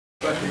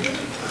You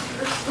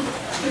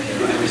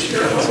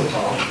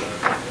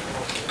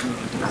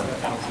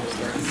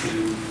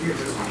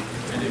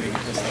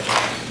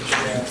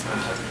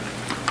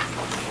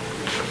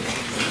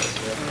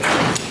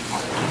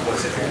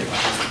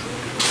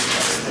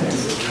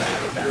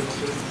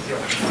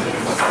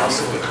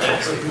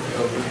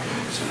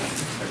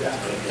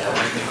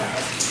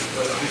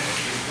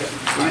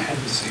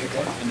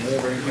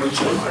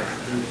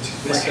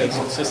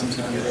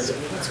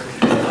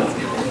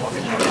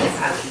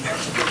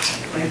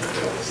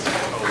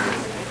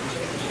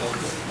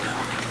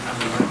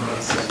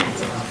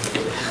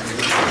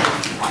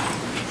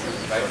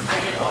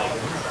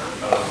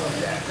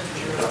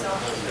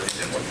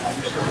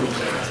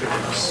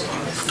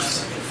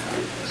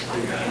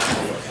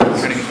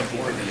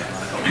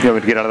want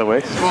me to get out of the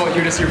way? Well,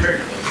 you're very.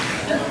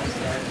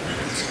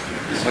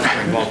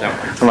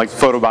 I'm like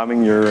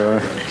photobombing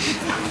your.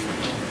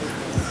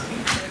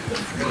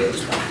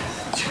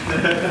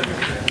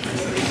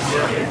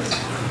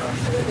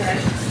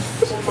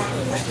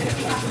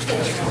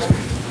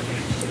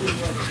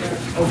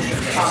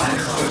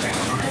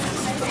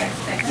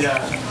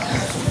 Yeah.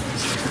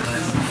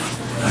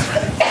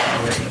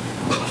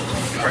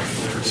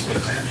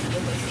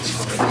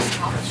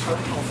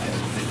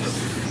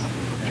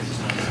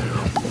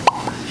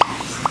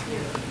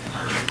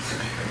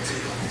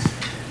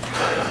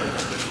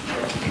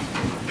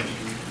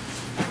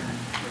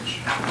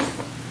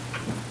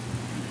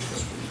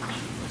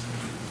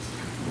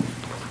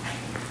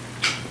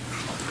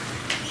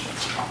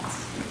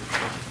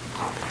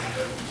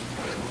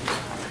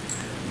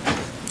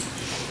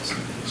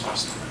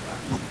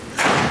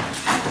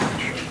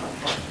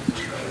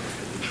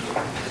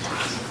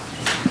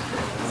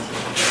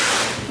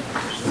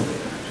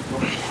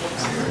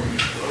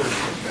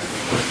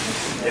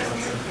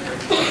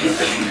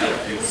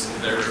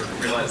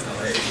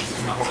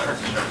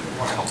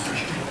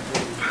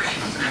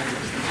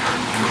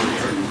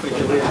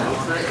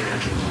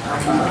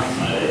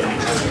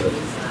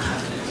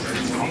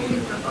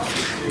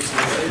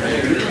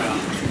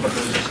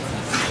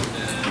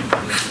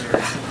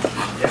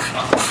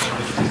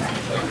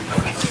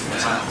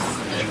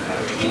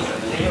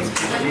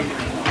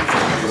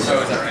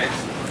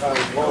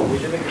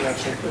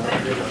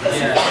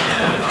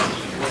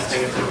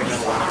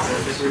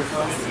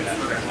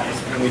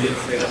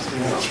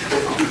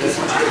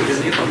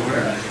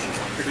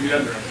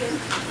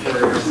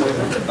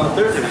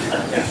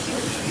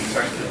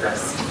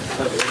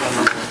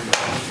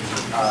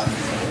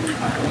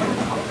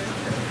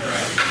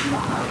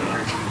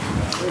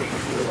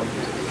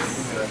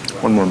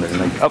 One more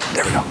minute. Oh,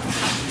 there we go.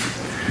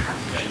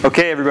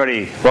 Okay,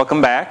 everybody,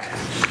 welcome back.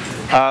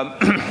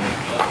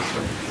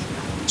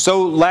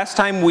 So last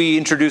time we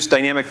introduced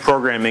dynamic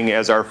programming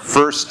as our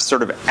first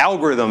sort of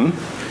algorithm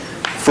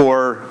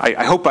for,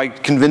 I hope I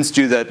convinced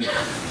you that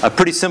a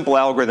pretty simple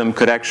algorithm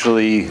could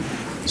actually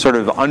sort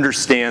of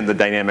understand the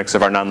dynamics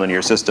of our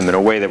nonlinear system in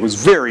a way that was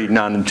very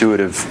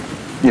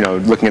non-intuitive, you know,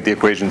 looking at the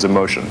equations of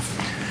motion.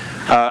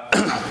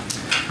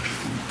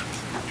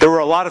 There were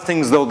a lot of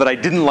things, though, that I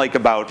didn't like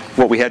about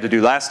what we had to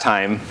do last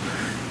time.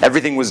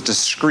 Everything was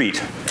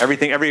discrete.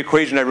 Every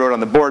equation I wrote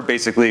on the board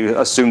basically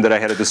assumed that I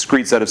had a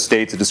discrete set of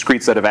states, a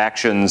discrete set of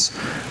actions,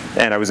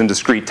 and I was in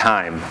discrete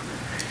time.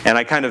 And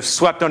I kind of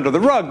swept under the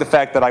rug the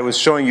fact that I was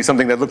showing you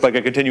something that looked like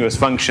a continuous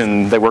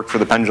function that worked for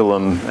the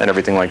pendulum and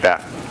everything like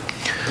that.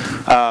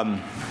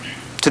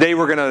 Today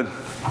we're going to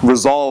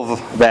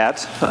resolve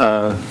that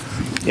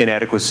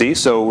inadequacy.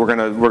 So we're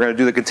gonna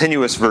do the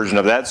continuous version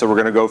of that. So we're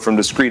gonna go from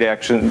discrete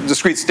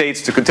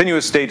states to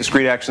continuous state,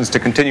 discrete actions to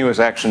continuous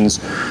actions,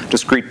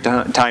 discrete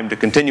time to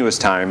continuous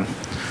time.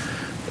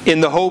 In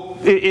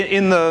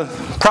the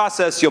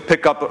process, you'll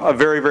pick up a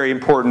very, very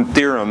important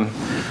theorem.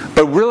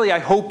 But really, I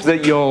hope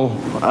that you'll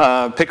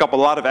pick up a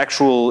lot of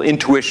actual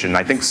intuition.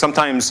 I think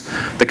sometimes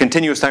the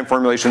continuous time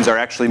formulations are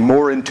actually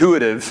more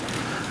intuitive,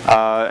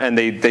 and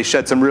they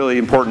shed some really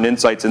important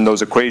insights in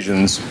those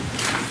equations.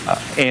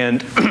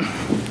 And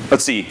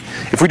let's see,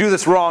 if we do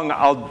this wrong,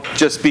 I'll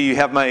just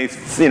have my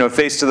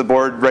face to the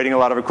board writing a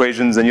lot of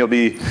equations, and you'll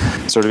be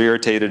sort of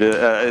irritated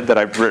that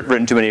I've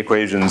written too many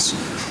equations,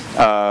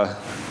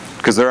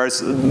 because there are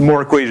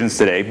more equations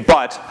today.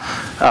 But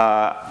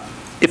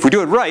if we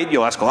do it right,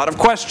 you'll ask a lot of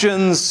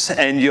questions,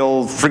 and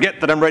you'll forget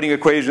that I'm writing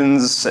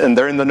equations, and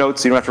they're in the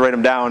notes, so you don't have to write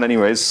them down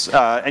anyways.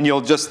 And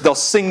they'll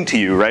sing to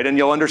you, right? And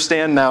you'll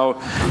understand now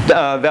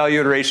value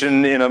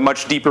iteration in a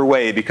much deeper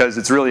way, because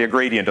it's really a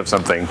gradient of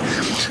something.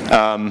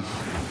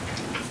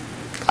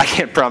 I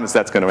can't promise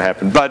that's going to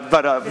happen, but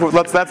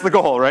that's the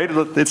goal, right?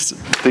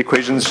 The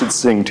equations should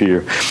sing to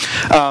you.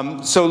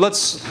 So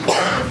let's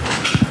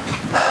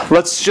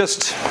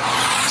just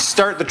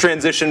start the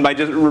transition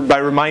by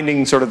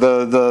reminding sort of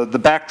the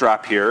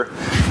backdrop here,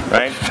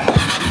 right?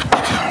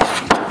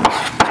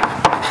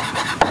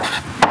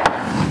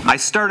 I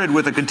started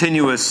with a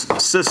continuous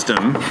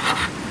system,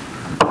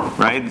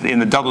 right? In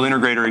the double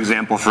integrator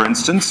example, for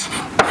instance,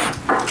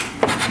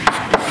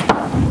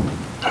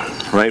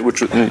 right?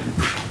 Which,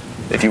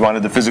 if you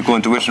wanted the physical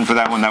intuition for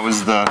that one, that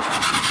was the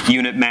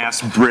unit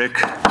mass brick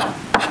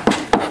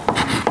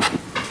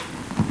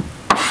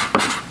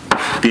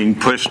being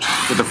pushed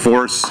with a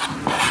force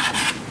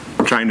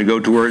trying to go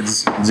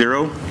towards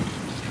 0.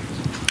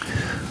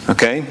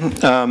 Okay.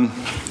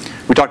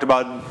 We talked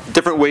about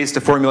different ways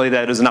to formulate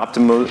that as an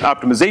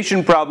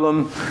optimization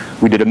problem.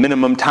 We did a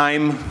minimum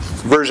time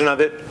version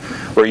of it,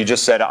 where you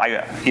just said,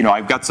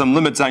 I've got some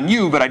limits on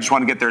U, but I just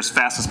want to get there as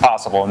fast as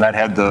possible. And that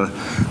had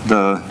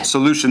the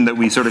solution that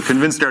we sort of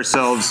convinced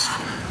ourselves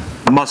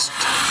must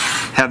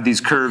have these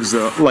curves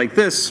like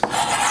this,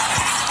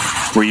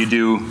 where you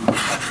do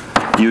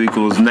U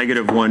equals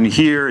 -1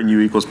 here and U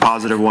equals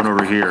 +1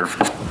 over here,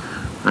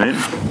 right?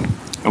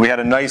 And we had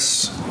a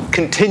nice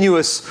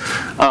continuous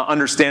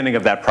understanding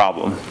of that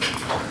problem.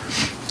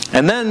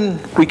 And then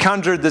we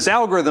conjured this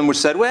algorithm which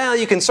said, well,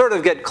 you can sort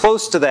of get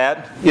close to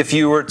that if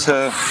you were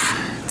to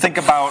think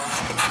about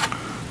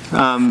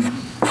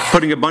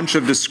putting a bunch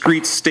of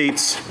discrete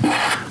states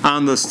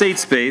on the state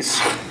space.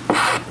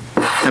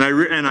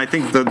 And I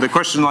think the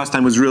question last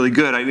time was really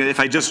good. I mean, if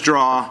I just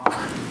draw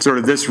sort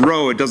of this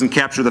row, it doesn't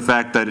capture the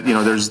fact that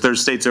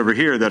there's states over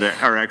here that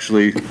are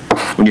actually,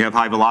 when you have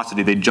high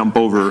velocity, they jump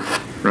over,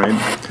 right?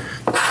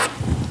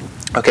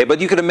 Okay, but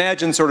you could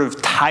imagine sort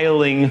of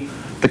tiling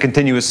the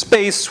continuous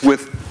space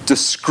with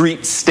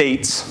discrete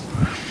states,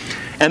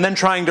 and then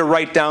trying to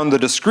write down the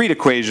discrete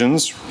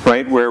equations,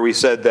 right, where we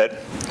said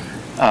that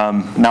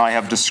now I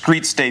have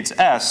discrete states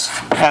S,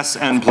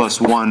 Sn plus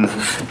 1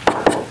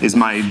 is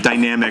my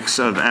dynamics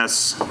of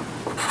S,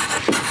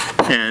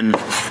 and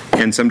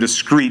some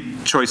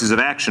discrete choices of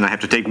action. I have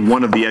to take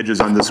one of the edges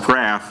on this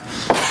graph,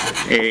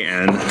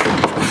 An.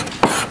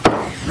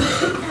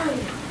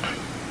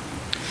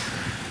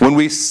 When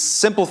we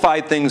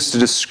simplified things to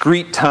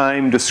discrete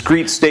time,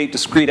 discrete state,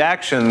 discrete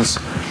actions,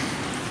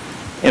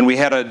 and we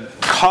had a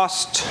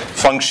cost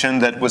function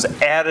that was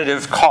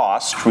additive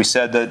cost, we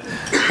said that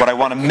what I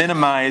want to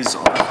minimize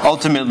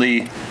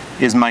ultimately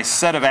is my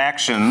set of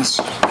actions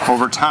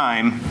over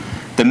time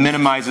that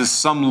minimizes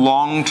some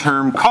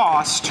long-term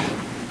cost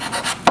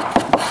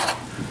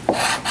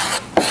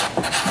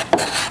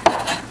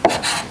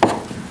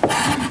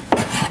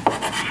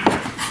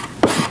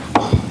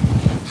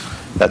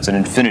That's an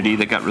infinity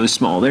that got really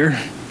small there.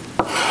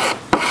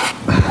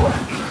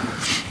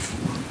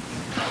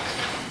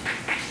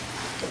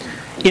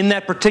 In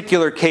that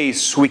particular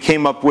case, we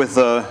came up with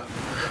the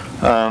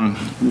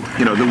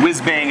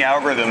whiz-bang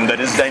algorithm that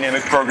is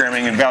dynamic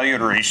programming and value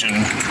iteration.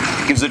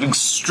 It gives an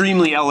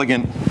extremely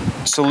elegant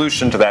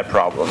solution to that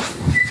problem,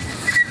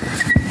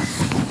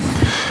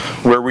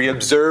 where we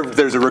observed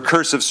there's a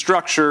recursive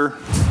structure,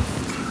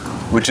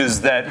 which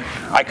is that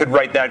I could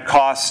write that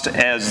cost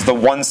as the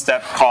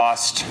one-step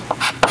cost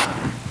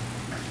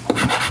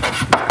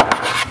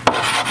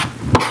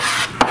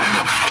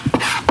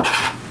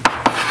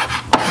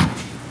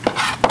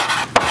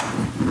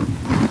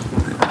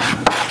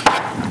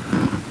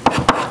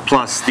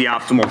plus the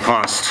optimal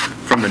cost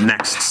from the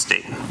next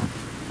state.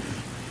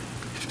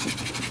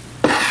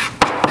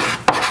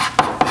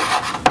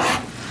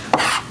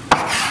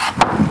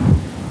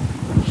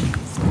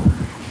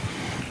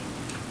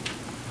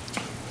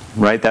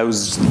 Right, that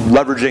was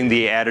leveraging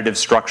the additive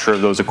structure of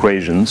those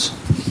equations.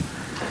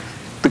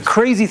 The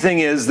crazy thing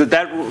is that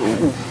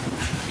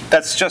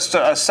that's just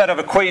a set of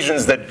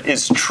equations that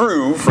is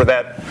true for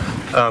that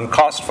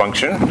cost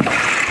function.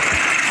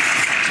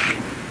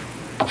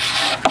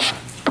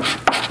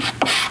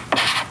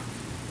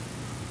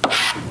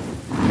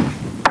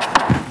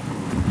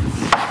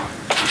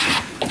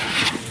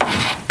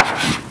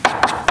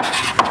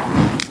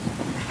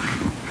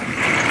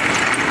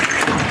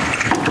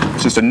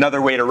 Just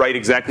another way to write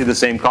exactly the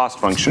same cost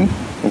function,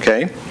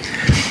 okay?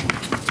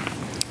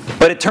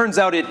 But it turns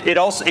out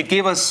it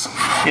gave us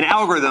an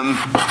algorithm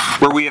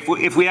where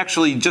if we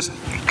actually just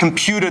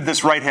computed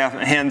this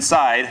right-hand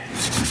side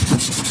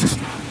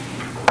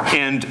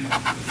and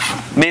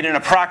made an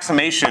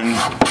approximation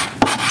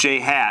J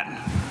hat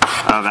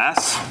of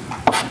S,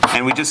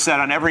 and we just said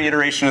on every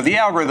iteration of the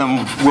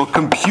algorithm, we'll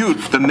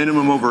compute the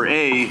minimum over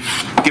A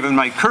given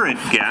my current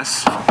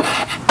guess.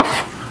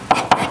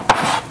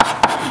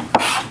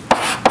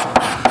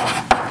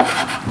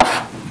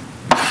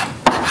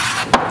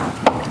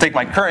 Take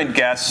my current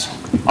guess,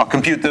 I'll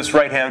compute this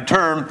right-hand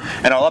term,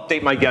 and I'll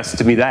update my guess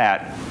to be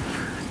that.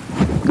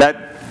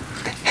 That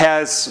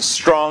has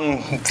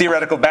strong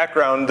theoretical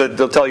background that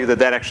they'll tell you that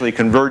that actually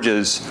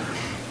converges,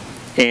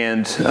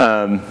 and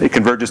it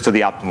converges to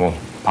the optimal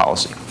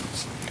policy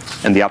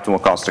and the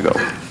optimal cost to go.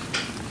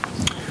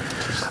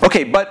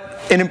 Okay,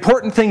 but an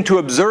important thing to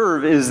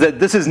observe is that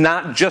this is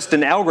not just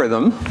an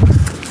algorithm.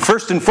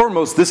 First and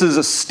foremost, this is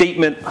a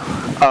statement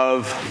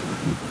of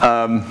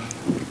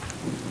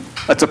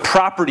it's a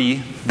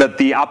property that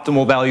the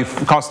optimal value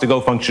cost to go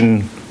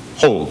function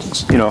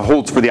holds,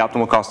 holds for the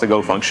optimal cost to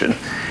go function.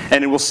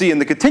 And we'll see in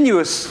the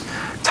continuous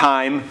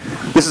time,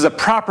 this is a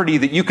property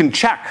that you can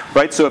check,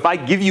 right? So if I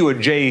give you a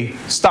J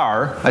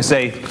star, I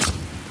say,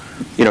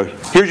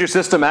 here's your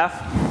system F,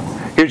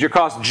 here's your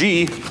cost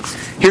G,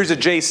 here's a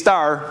J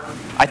star,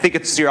 I think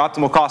it's your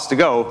optimal cost to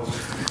go.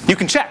 you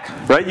can check,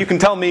 right? You can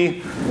tell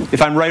me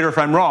if I'm right or if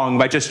I'm wrong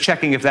by just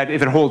checking if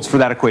it holds for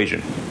that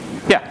equation.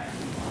 Yeah?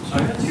 So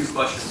I got two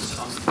questions.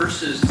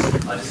 First is,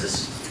 does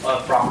this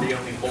property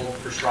only hold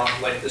for strong,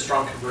 like the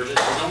strong convergence?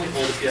 Does it only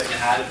hold if you have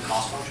an additive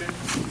cost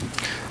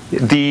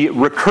function? The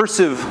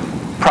recursive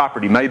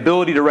property, my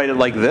ability to write it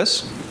like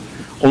this,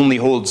 only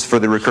holds for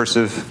the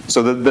recursive.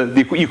 So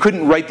you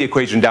couldn't write the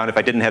equation down if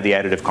I didn't have the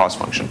additive cost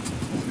function.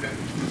 Okay.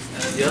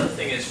 And then the other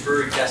thing is,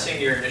 for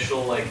guessing your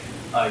initial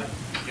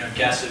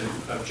guess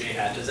of j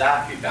hat, does that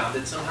have to be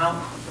bounded somehow?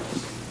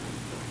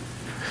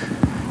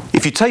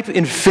 If you type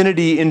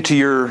infinity into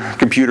your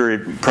computer,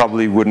 it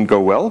probably wouldn't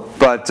go well.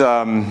 But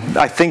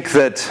I think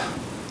that,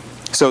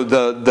 so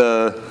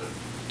the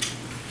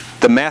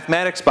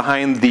mathematics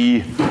behind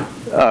the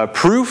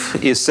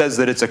proof says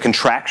that it's a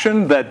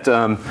contraction, that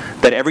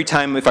every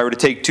time if I were to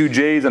take two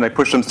j's and I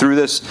push them through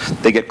this,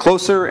 they get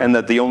closer, and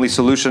that the only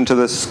solution to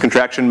this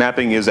contraction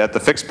mapping is at the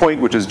fixed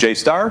point, which is j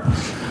star.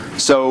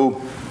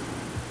 So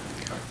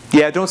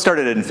yeah, don't start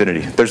it at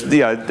infinity.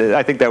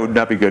 I think that would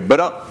not be good.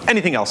 But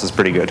anything else is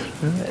pretty good.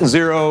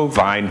 0,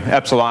 fine.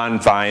 Epsilon,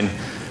 fine.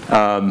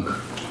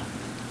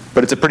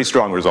 But it's a pretty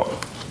strong result.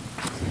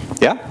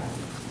 Yeah?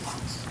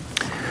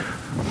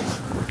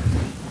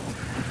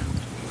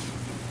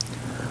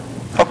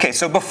 Okay,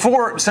 so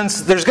since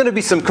there's going to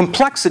be some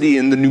complexity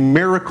in the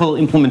numerical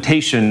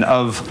implementation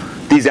of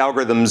these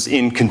algorithms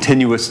in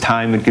continuous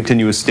time and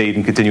continuous state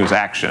and continuous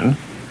action,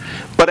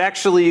 but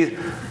actually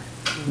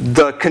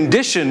the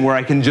condition where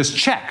I can just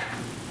check,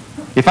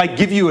 if I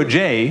give you a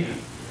j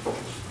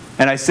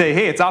and I say,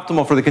 hey, it's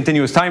optimal for the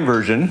continuous time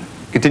version,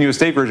 continuous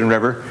state version,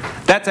 whatever,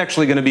 that's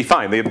actually going to be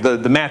fine.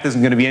 The math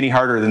isn't going to be any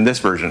harder than this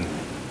version.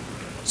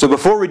 So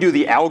before we do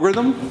the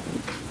algorithm,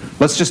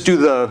 let's just do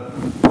the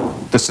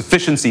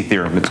sufficiency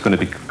theorem, it's going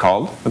to be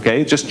called.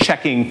 Okay, just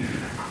checking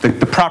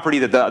the property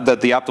that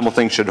the optimal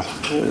thing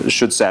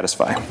should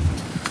satisfy.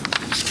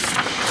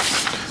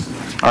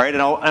 All right,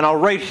 and I'll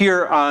write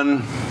here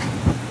on.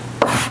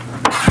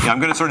 I'm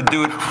going to sort of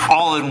do it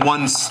all in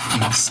one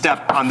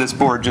step on this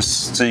board,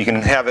 just so you can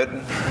have it.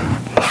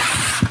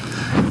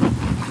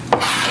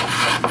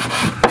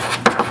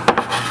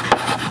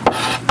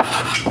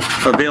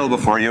 Available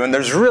for you. And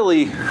there's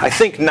really, I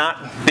think,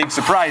 not big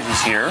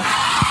surprises here,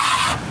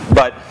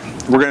 but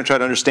we're going to try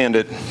to understand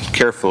it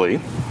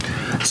carefully.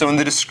 So in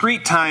the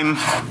discrete time,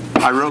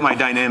 I wrote my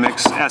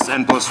dynamics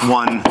Sn plus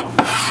 1,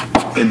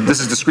 and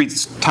this is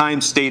discrete time,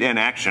 state, and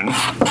action.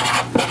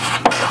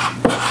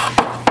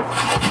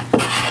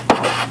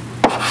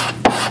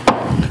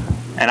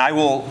 And I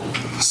will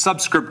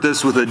subscript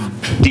this with a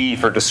D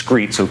for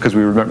discrete, so because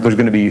we remember there's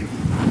going to be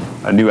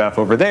a new f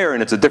over there,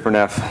 and it's a different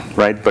f,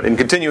 right? But in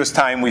continuous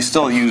time, we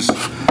still use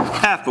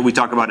f, but we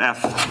talk about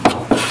f.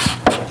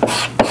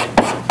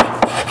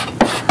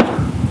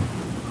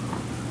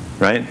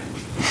 Right?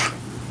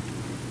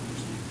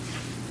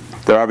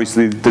 They're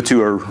obviously, the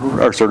two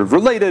are sort of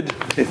related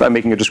if I'm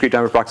making a discrete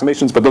time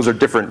approximations, but those are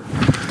different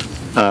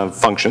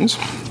functions.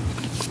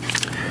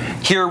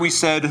 Here we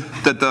said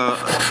that the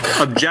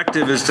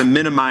objective is to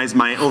minimize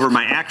over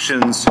my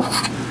actions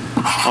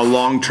a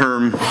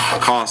long-term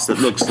cost that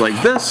looks like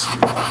this.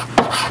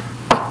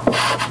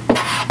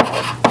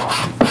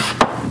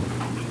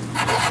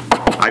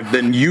 I've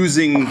been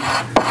using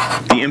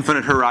the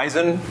infinite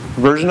horizon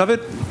version of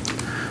it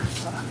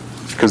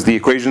because the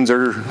equations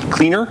are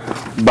cleaner,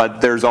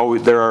 but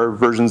there are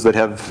versions that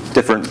have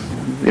different,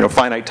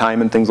 finite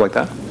time and things like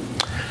that.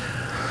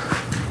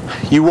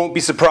 You won't be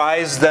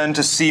surprised then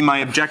to see my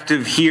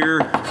objective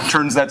here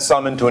turns that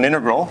sum into an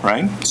integral,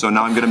 right? So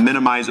now I'm going to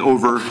minimize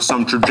over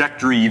some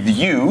trajectory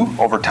u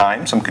over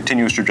time, some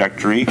continuous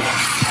trajectory,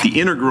 the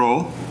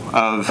integral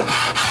of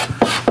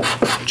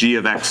g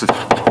of x of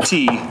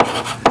t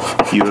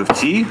u of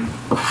t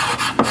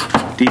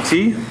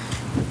dt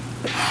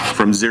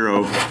from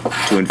 0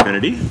 to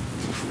infinity.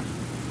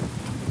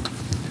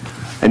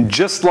 And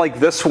just like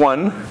this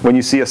one, when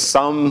you see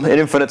an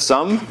infinite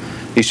sum,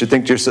 you should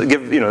think to yourself,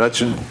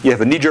 you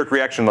have a knee-jerk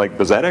reaction like,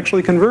 does that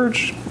actually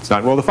converge? It's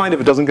not well defined if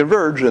it doesn't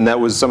converge, and that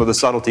was some of the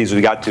subtleties we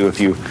got to if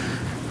you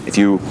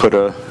put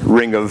a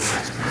ring of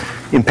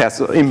an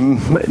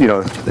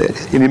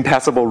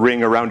impassable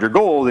ring around your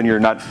goal, then you're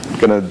not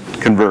going to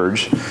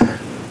converge.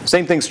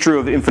 Same thing's true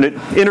of infinite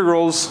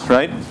integrals,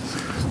 right?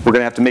 We're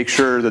going to have to make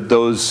sure that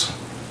those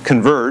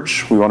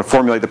converge. We want to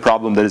formulate the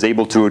problem that is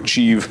able to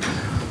achieve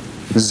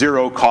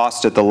 0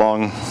 cost at the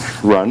long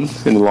run,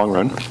 in the long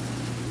run.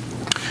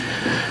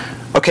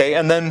 Okay,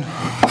 and then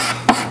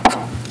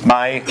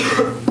my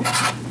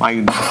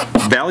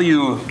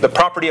value, the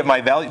property of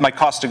my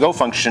cost to go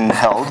function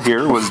held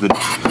here was that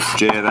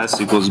j of s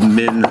equals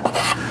min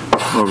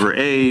over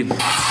a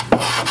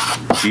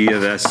g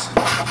of s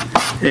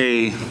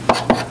a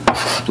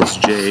plus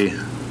j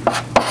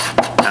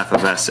f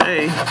of s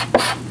a.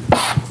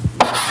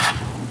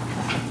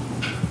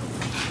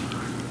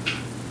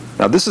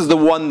 Now this is the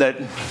one that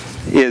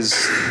is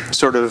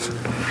sort of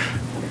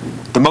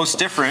the most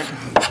different,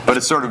 but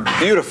it's sort of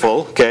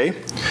beautiful, okay?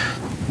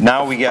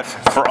 Now we get,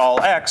 for all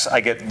x,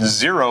 I get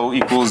 0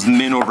 equals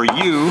min over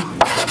u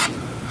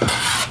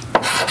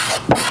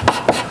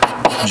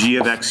g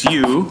of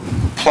xu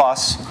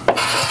plus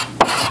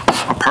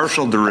a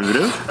partial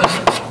derivative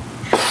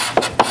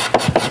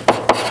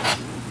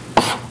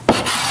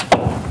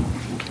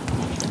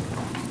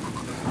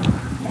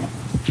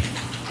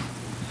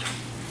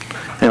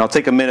and I'll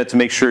take a minute to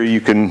make sure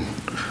you can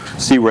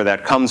see where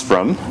that comes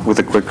from with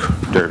a quick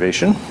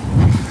derivation.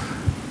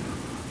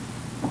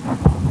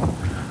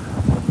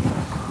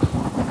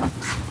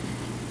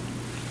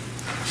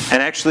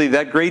 And actually,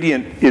 that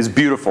gradient is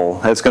beautiful.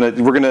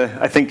 We're gonna,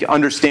 I think,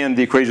 understand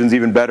the equations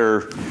even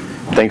better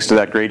thanks to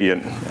that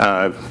gradient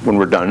when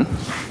we're done.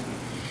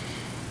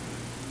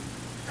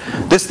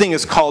 This thing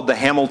is called the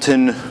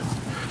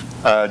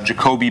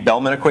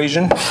Hamilton-Jacobi-Bellman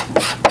equation.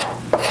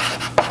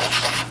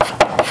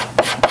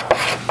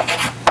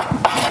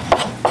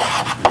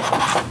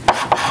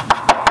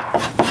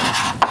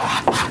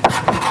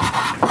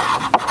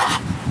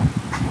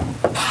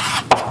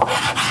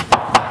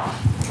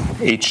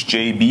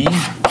 HJB.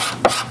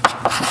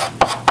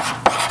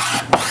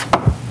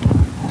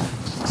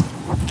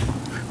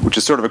 Which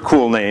is sort of a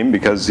cool name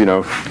because, you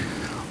know,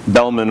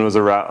 Bellman was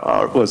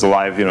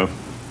alive,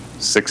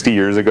 60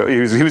 years ago. He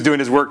was doing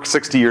his work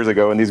 60 years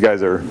ago, and these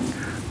guys are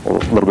a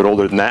little bit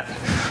older than that.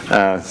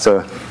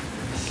 So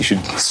you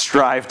should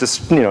strive to,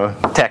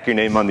 tack your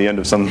name on the end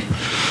of some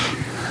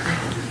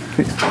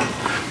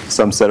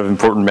set of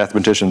important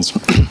mathematicians.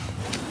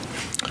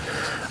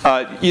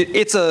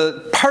 It's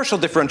a partial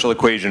differential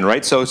equation,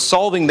 right? So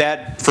solving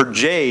that for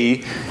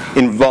J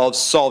involves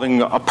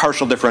solving a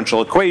partial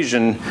differential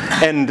equation,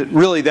 and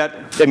really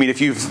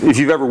if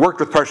you've ever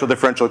worked with partial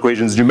differential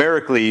equations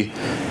numerically,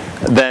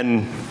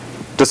 then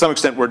to some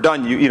extent we're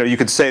done. You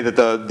could say that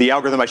the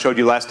algorithm I showed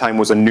you last time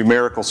was a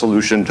numerical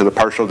solution to the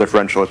partial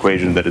differential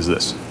equation that is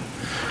this,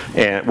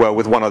 and well,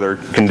 with one other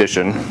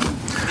condition.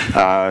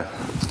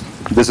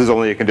 This is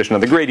only a condition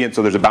of the gradient,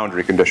 so there's a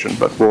boundary condition,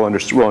 but we'll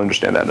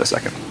understand that in a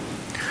second.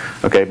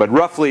 Okay, but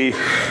roughly,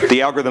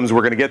 the algorithms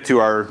we're going to get to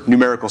are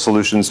numerical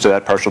solutions to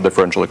that partial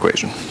differential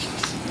equation.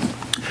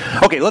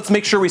 Okay, let's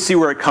make sure we see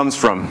where it comes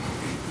from.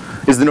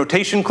 Is the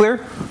notation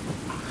clear?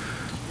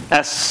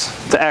 S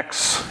to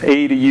x,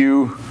 A to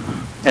u,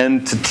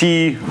 n to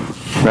t,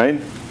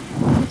 right?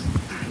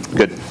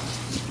 Good.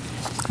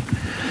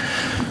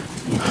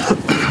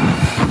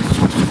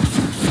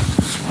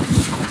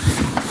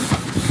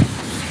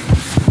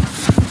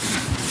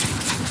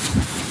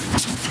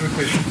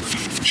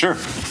 Sure.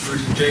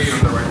 There's J on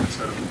the right hand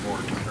side of the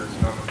board.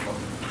 There's not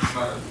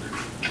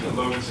the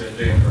load is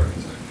J on the right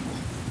hand side.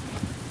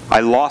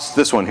 I lost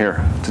this one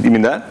here. You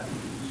mean that?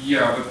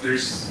 Yeah, but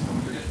there's.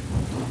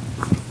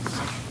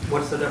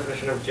 What's the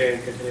definition of J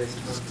in continuous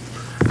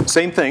time?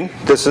 Same thing.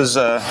 This is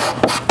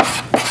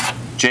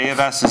J of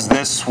s is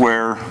this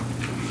where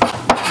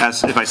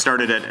s, if I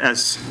started at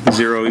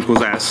s0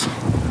 equals s,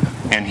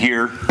 and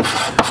here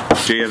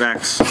J of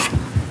x.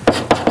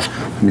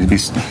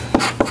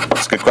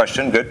 That's a good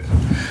question. Good.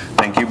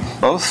 Thank you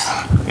both.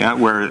 Yeah,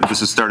 where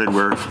this is started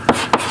where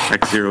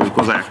x0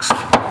 equals x.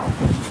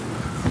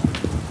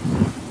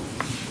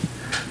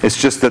 It's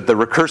just that the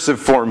recursive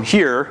form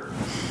here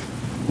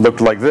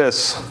looked like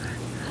this,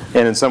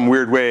 and in some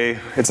weird way,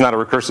 it's not a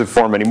recursive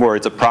form anymore.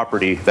 It's a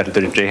property that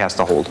J has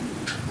to hold.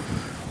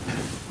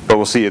 But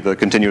we'll see the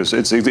continuous.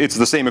 It's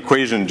the same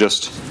equation,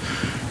 just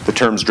the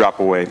terms drop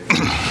away.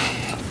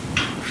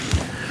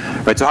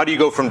 Right. So how do you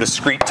go from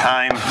discrete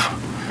time?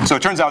 So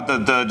it turns out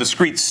the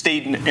discrete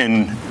state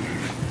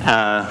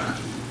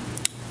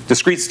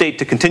discrete state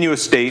to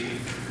continuous state,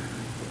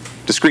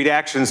 discrete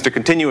actions to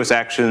continuous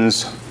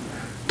actions,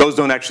 those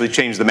don't actually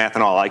change the math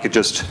at all. I could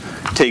just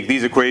take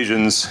these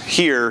equations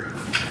here.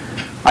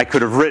 I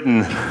could have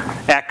written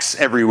x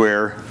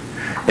everywhere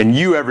and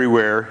u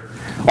everywhere.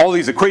 All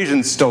these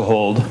equations still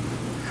hold.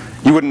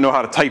 You wouldn't know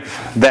how to type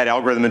that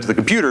algorithm into the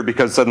computer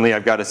because suddenly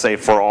I've got to say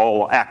for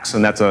all x,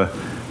 and that's a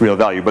real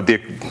value. But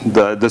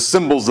the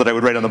symbols that I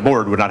would write on the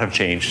board would not have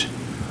changed.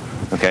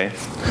 Okay,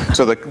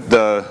 so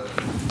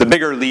the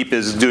bigger leap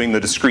is doing the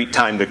discrete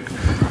time to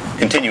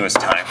continuous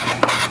time.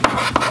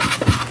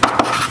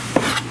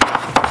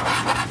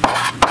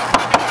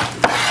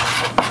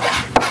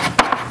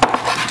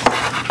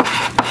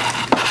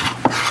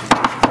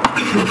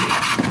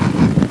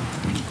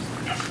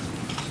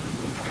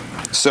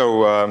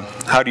 So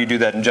how do you do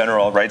that in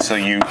general, right? So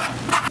you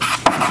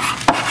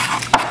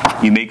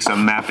make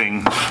some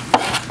mapping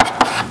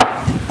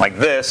like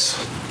this,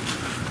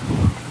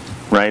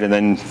 right? And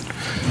then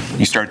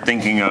you start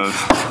thinking of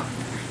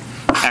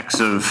x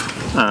of,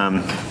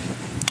 I'll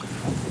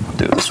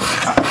do it this way,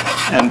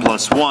 n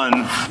plus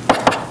 1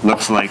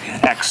 looks like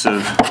x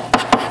of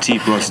t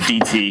plus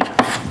dt.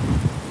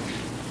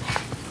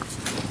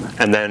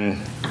 And then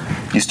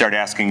you start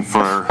asking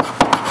for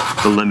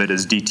the limit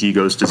as dt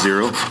goes to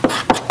 0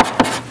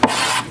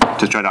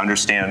 to try to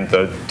understand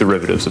the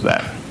derivatives of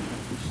that.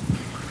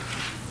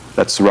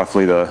 That's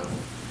roughly the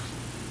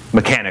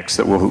mechanics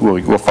that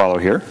we'll follow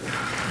here.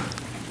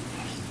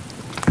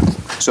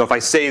 So if I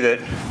say that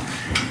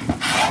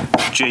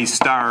j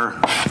star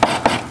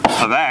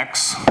of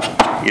x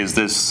is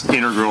this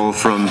integral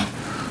from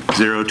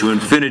 0 to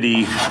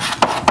infinity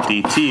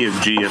dt of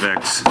g of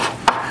x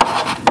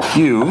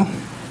u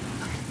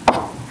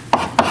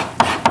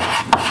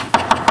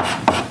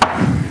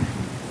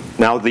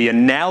Now the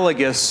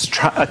analogous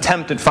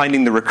attempt at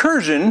finding the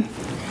recursion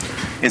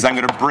is I'm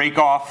going to break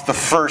off the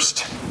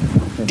first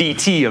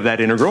dt of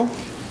that integral.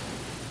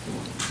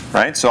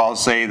 Right? So I'll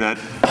say that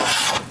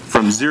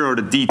from 0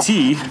 to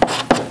dt,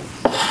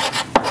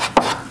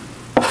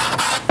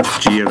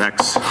 g of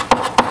x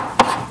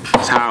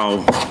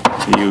tau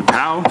u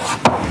tau.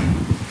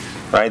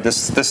 Right?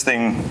 This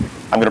thing,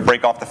 I'm going to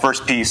break off the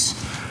first piece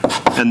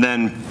and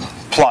then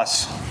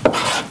plus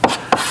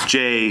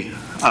j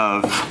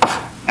of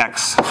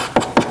x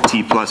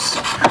t plus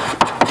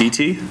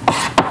dt.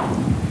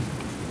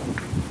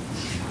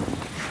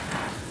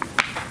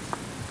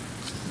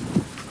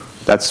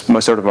 That's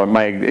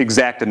my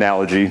exact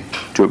analogy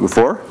to it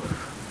before,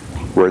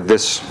 where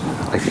this,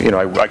 I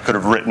could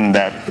have written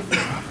that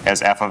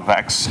as f of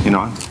x,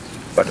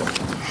 but.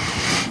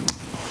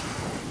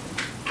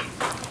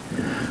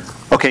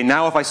 Okay,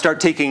 now if I start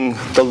taking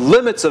the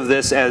limits of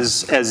this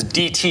as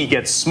dt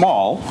gets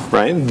small,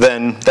 right,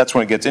 then that's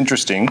when it gets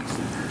interesting.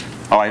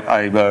 Oh,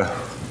 I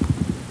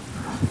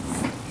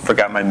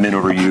forgot my min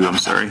over u, I'm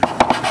sorry.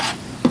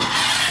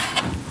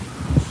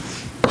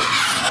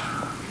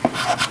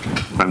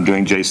 If I'm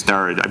doing j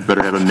star, I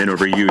better have a min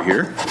over u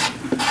here.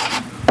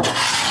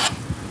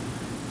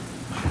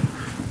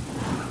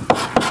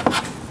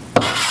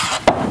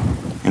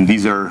 And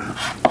these are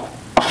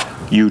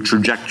u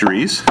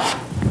trajectories.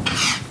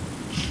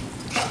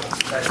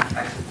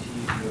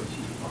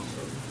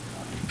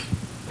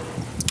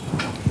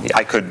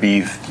 I could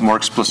be more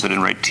explicit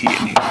and write t in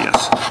here,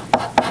 yes.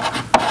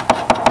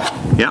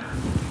 Yeah?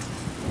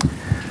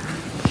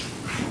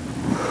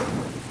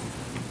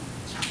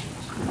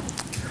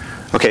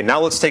 Okay, now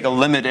let's take a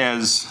limit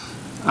as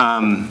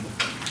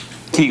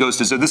t goes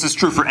to, so this is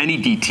true for any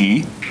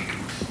dt,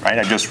 right?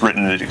 I've just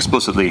written it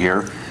explicitly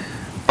here.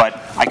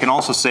 But I can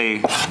also say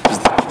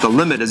the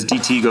limit as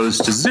dt goes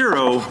to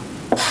 0,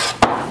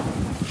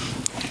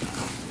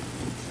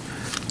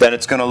 then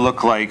it's going to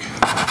look like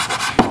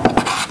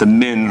the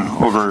min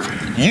over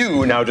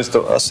u, now just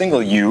a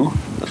single u,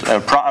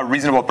 a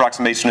reasonable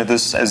approximation of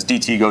this as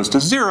dt goes to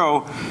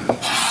 0.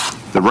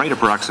 The right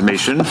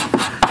approximation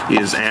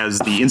is as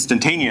the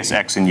instantaneous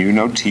x in u,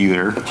 no t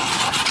there,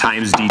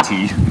 times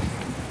dt.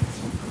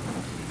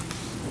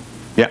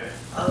 Yeah?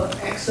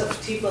 X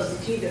of t plus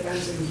dt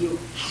depends on u,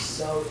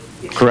 so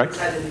it's correct.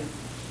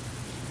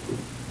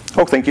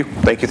 Oh, thank you.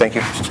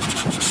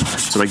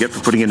 That's what I get for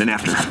putting in an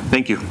after.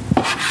 Thank you.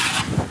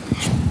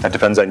 That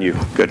depends on you.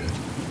 Good.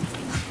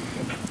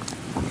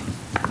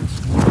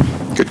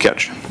 Good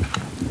catch.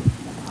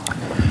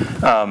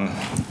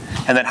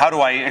 And then how do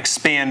I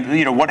expand,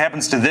 what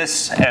happens to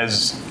this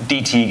as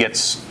dt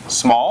gets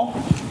small?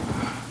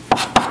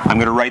 I'm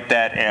going to write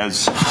that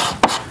as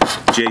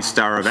j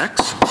star of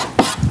x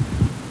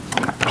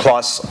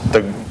plus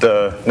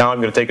now I'm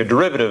going to take a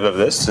derivative of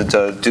this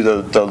to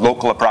do the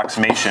local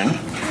approximation,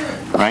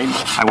 right?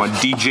 I want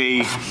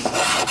dj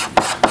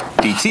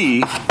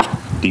dt,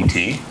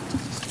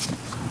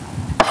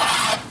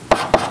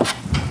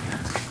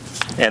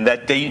 and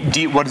that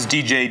what does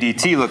dj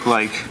dt look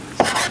like?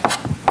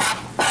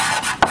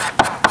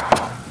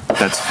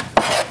 That's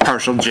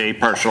partial j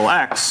partial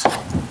x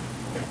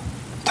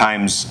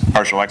times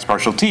partial x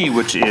partial t,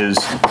 which is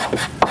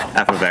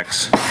f of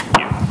x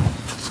u.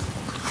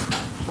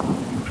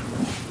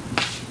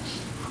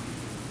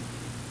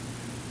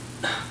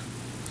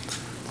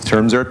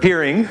 Terms are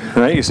appearing,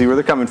 right? You see where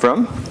they're coming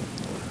from.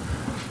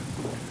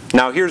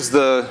 Now here's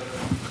the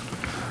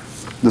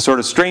sort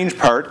of strange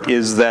part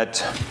is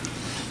that,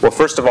 well,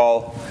 first of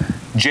all,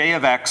 j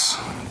of x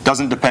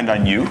doesn't depend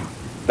on u.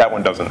 That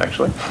one doesn't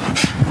actually.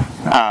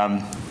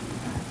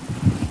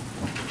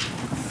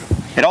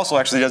 It also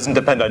actually doesn't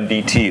depend on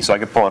dt, so I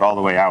could pull it all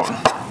the way out.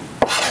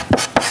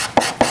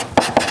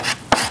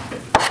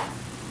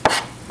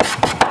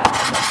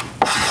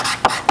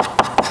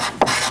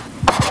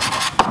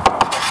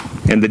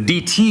 And the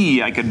dt,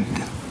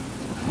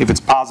 if it's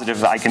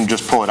positive, I can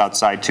just pull it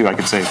outside too. I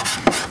could say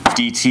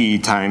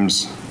dt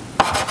times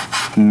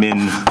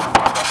min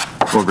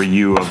over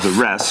u of the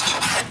rest.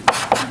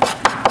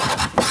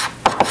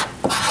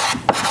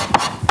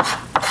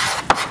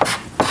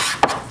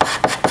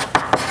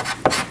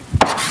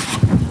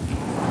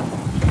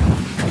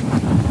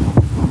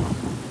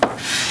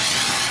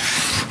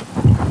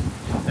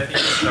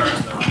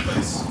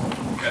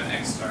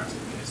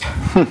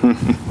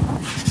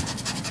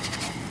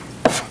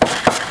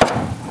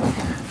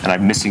 And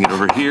I'm missing it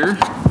over here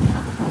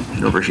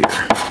and over here.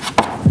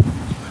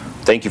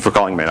 Thank you for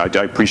calling me. I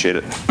appreciate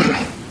it.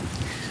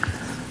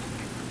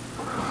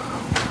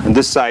 And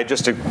this side,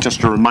 just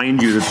to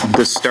remind you that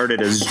this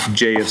started as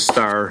j of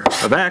star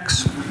of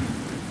x.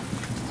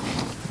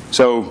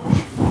 So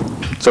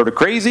sort of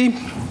crazy.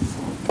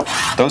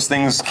 Those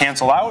things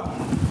cancel out.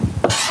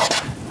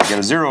 I get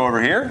a 0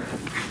 over here.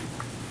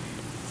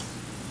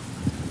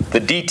 The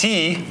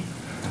dt,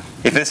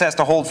 if this has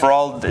to hold for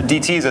all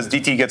dt's as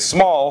dt gets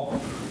small,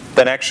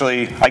 then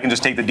actually I can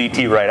just take the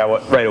dt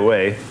right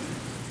away.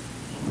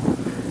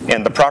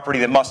 And the property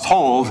that must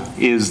hold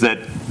is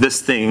that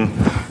this thing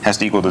has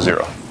to equal to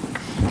 0.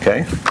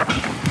 Okay?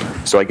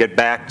 So I get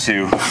back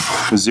to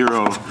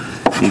 0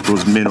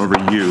 equals min over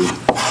u,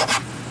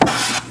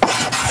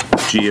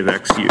 g of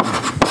xu.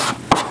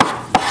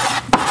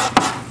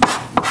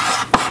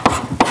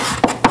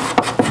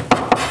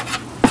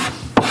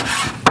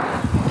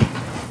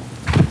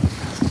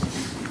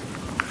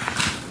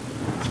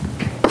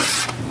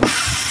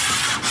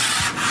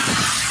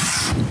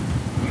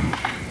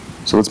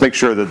 So let's make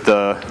sure that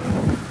the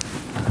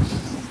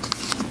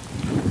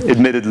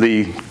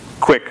admittedly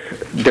quick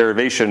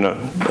derivation,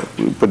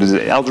 what is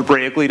it,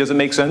 algebraically, does it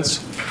make sense?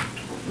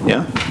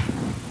 Yeah?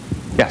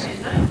 Yes? Is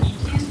that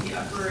dt is the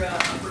upper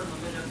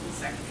limit of the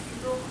second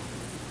integral?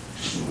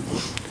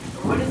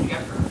 Or what is the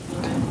upper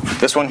limit?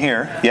 This one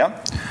here,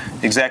 yeah?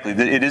 Exactly.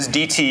 It is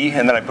dt,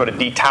 and then I put a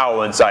d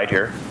tau inside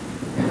here.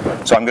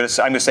 So I'm going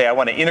to say I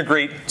want to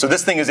integrate. So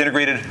this thing is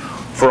integrated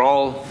for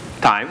all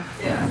time.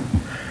 Yeah.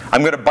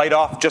 I'm going to bite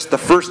off just the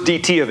first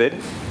dt of it,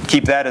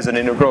 keep that as an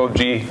integral of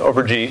g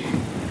over g,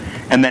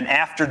 and then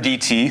after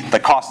dt, the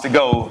cost to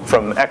go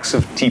from x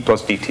of t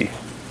plus dt.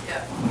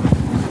 Yeah.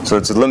 So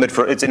it's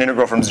an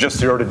integral from just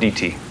 0 to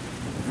dt,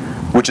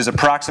 which is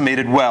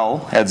approximated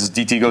well as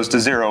dt goes to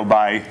 0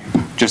 by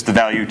just the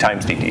value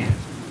times dt.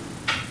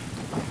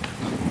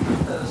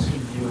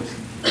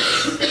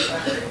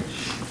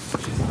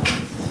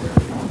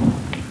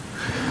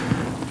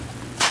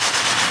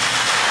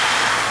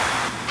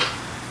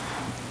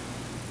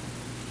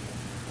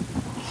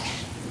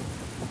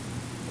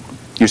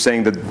 You're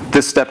saying that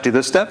this step to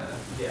this step?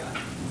 Yeah.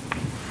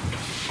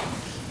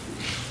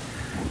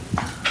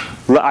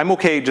 I'm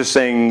okay just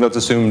saying, let's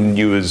assume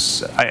u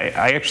is,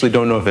 I actually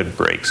don't know if it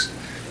breaks,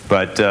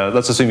 but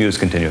let's assume u is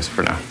continuous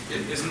for now.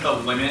 Isn't the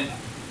limit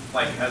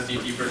like as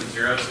dt equals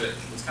 0, so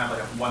it's kind of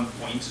like a 1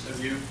 point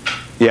of u?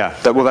 Yeah,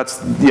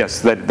 yes,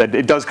 that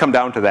it does come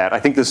down to that. I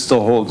think this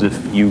still holds if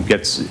u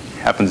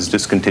happens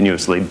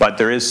discontinuously, but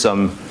there are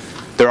some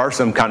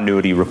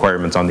continuity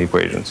requirements on the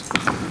equations.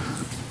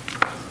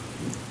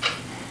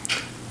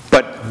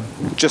 But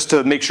just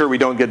to make sure we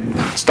don't get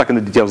stuck in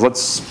the details,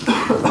 let's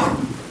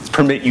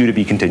permit u to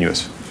be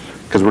continuous,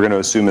 because we're going to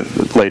assume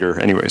it later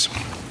anyways.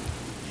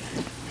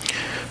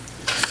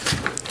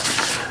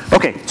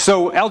 Okay,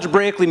 so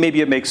algebraically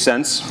maybe it makes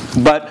sense,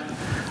 but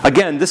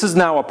again, this is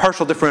now a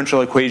partial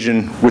differential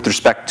equation with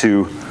respect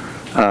to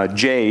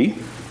j.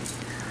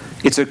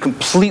 It's a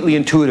completely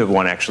intuitive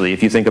one, actually,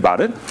 if you think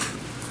about it.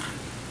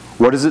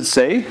 What does it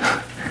say?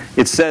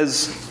 It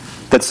says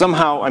that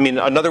somehow, I mean,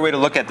 another way to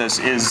look at this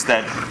is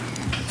that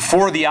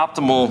for the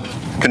optimal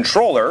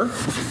controller,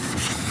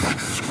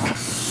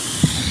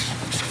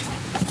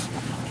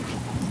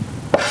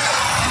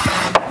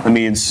 let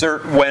me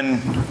insert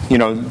when,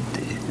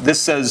 this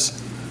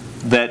says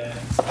that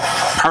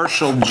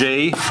partial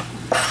j,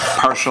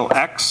 partial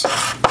x,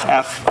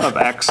 f of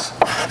x,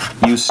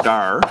 u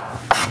star.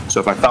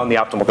 So if I found the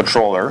optimal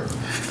controller,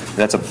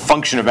 that's a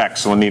function of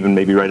x. So let me even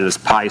maybe write it as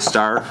pi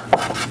star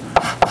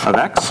of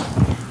x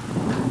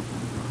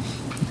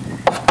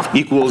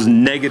equals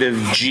negative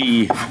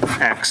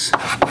gx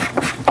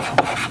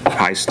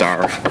pi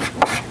star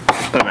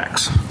of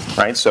x.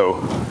 Right?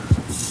 So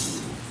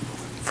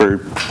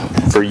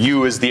for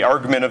u is the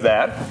argument of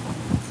that,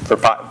 for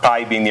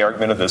pi being the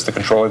argument of this, the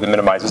controller that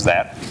minimizes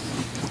that.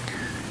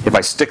 If I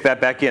stick that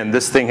back in,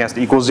 this thing has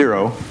to equal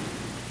 0.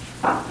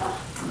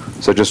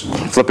 So just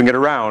flipping it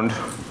around,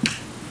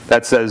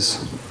 that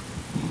says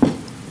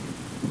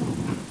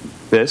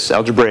this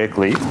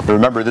algebraically.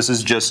 Remember, this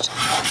is just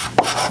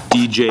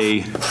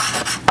dj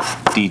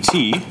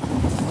dt.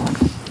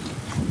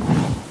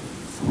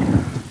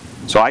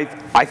 So I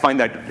find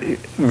that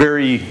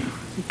very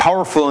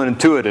powerful and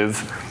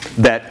intuitive,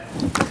 that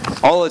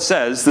all it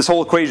says, this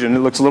whole equation, it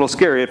looks a little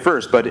scary at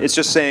first, but it's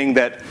just saying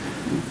that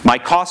my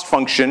cost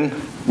function,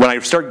 when I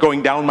start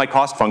going down my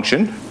cost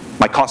function,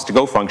 my cost to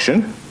go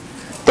function,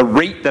 the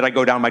rate that I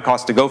go down my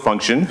cost to go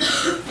function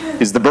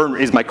is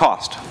my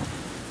cost,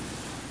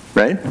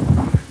 right?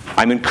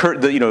 I'm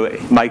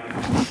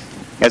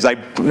as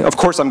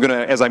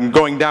I'm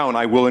going down,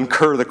 I will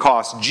incur the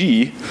cost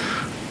g,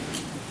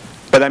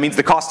 but that means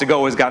the cost to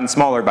go has gotten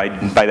smaller by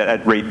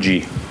that rate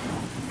g.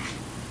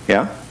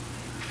 Yeah?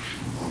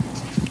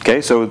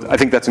 Okay, so I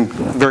think that's a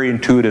very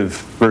intuitive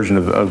version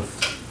of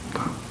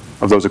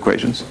those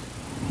equations.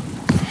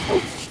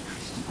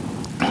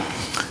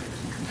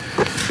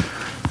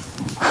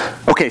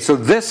 Okay, so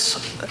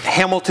this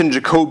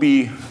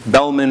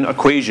Hamilton-Jacobi-Bellman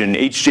equation,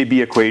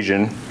 HJB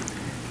equation,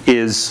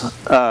 is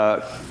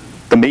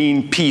the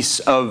main piece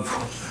of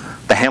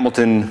the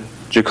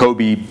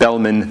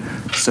Hamilton-Jacobi-Bellman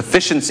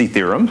sufficiency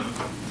theorem,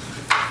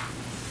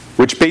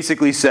 which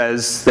basically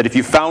says that if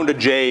you found a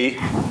J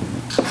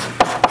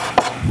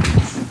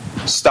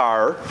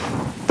star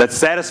that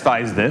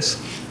satisfies this,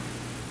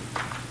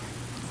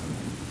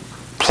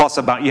 plus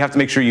you have to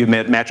make sure you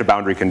match a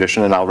boundary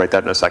condition, and I'll write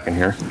that in a second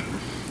here.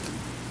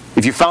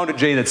 If you found a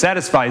J that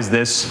satisfies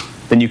this,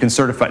 then you can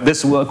certify,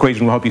 this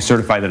equation will help you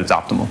certify that it's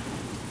optimal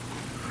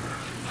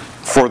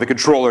for the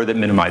controller that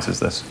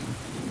minimizes this.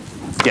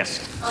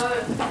 Yes?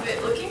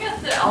 Wait, looking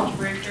at the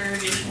algebraic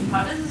derivation,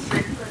 how does this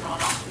work for a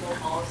non-optimal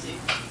policy?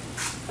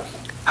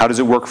 How does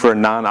it work for a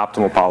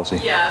non-optimal policy?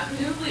 Yeah,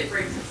 presumably it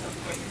breaks at some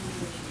point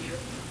because of the view,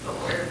 but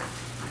where?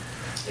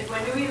 Like,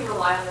 when do we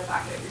rely on the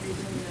fact that we're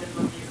using the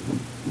minimum view?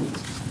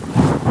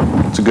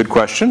 It's a good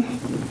question.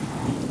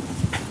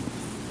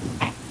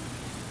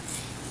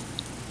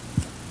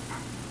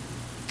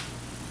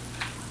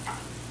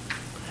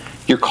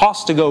 Your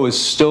cost to go is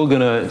still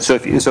gonna, so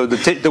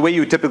the way you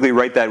would typically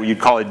write that, you'd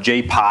call it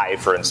J pi,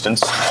 for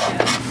instance,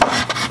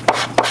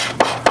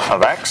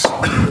 of x.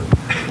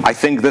 I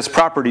think this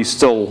property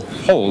still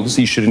holds.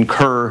 You should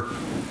incur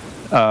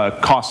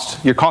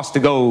your cost to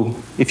go,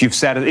 if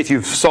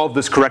you've solved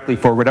this correctly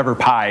for whatever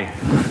pi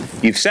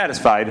you've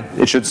satisfied,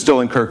 it should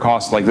still incur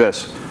costs like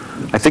this.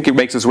 I think it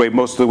makes its way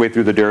most of the way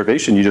through the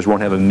derivation. You just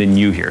won't have a min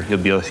u here.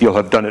 You'll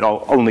have done it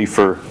all only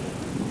for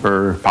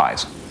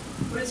pi's.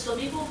 Would it still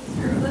be equal to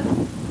 0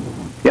 then?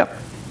 Yep.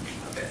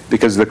 Okay.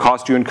 Because the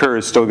cost you incur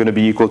is still going to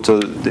be equal to,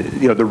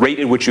 the rate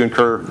at which you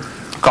incur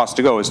cost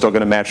to go is still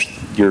going to match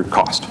your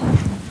cost.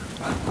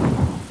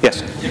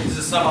 Yes? If this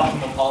is a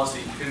suboptimal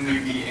policy, couldn't we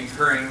be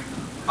incurring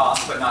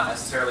costs but not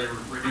necessarily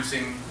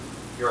reducing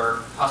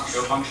your cost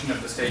to go function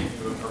of the state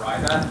you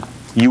arrive at?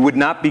 You would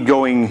not be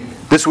going,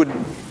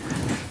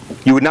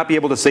 you would not be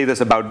able to say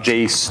this about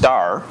J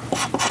star,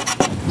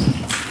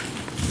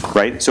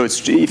 right? So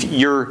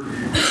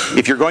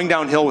if you're going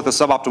downhill with a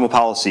suboptimal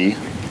policy,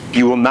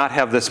 you will not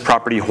have this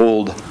property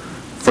hold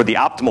for the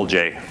optimal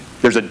J.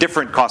 There's a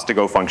different cost to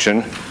go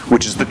function,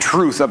 which is the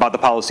truth about the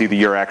policy that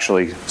you're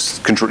actually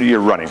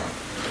running,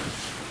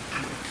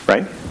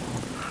 right?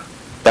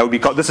 That would be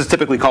called, this is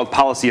typically called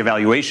policy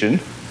evaluation,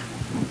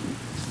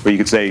 where you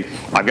could say,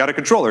 I've got a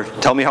controller,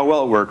 tell me how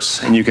well it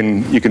works, and you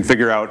can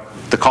figure out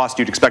the cost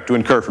you'd expect to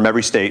incur from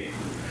every state.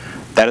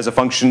 That is a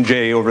function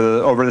J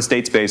over the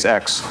state space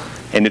X,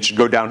 and it should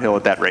go downhill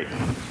at that rate.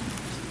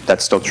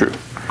 That's still true.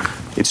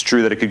 It's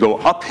true that it could go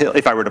uphill.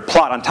 If I were to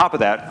plot on top of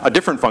that a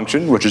different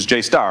function, which is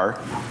J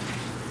star,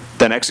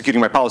 then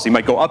executing my policy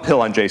might go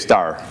uphill on J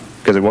star,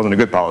 because it wasn't a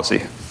good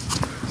policy.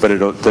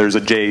 But there's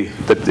a J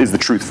that is the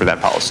truth for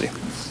that policy.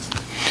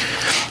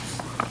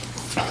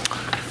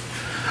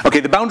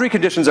 Okay, the boundary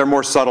conditions are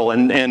more subtle,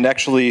 and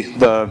actually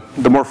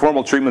the more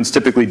formal treatments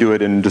typically do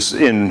it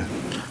in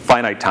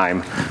finite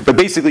time. But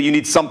basically you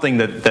need something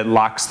that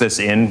locks this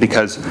in,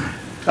 because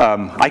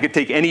I could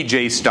take any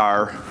J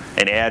star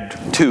and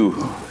add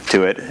 2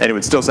 to it, and it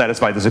would still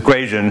satisfy this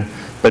equation,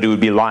 but it would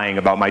be lying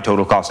about my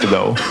total cost to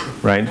go,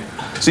 right?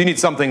 So you need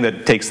something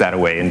that takes that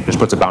away and just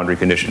puts a boundary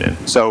condition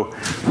in. So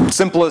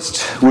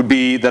simplest would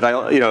be that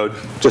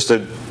just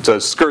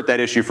to skirt that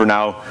issue for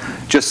now,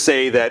 just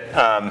say that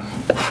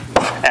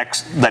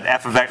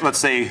f of x, let's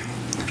say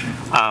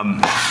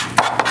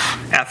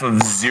f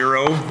of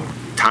 0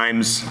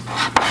 times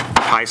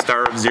pi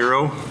star of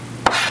 0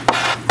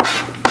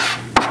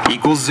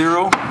 equals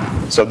 0.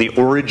 So the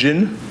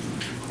origin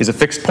is a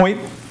fixed point,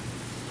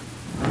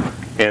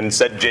 and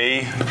set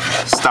J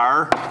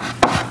star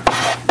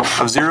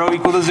of 0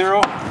 equal to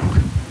 0,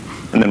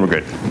 and then we're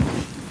good.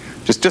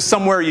 Just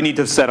somewhere you need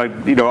to set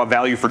a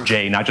value for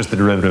J, not just the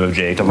derivative of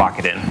J, to lock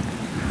it in.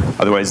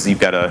 Otherwise you've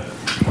got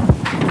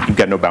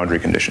no boundary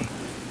condition.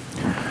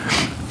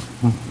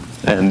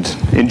 And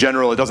in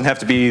general, it doesn't have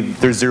to be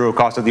there's 0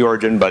 cost at the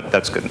origin, but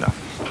that's good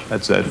enough.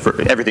 That's for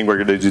everything we're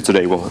going to do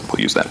today. We'll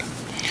use that.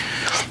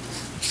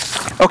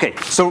 Okay,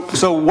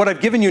 so what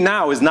I've given you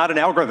now is not an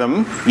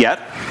algorithm yet,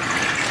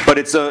 but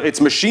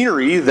it's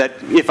machinery that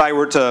if I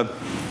were to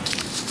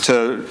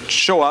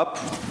show up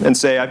and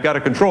say I've got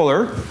a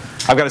controller,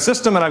 I've got a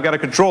system and I've got a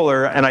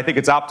controller and I think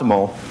it's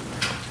optimal,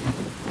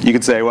 you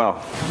could say,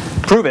 well,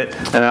 prove it,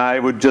 and I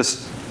would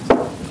just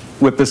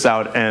whip this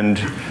out and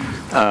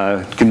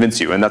convince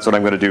you, and that's what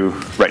I'm going to do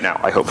right now,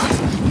 I hope.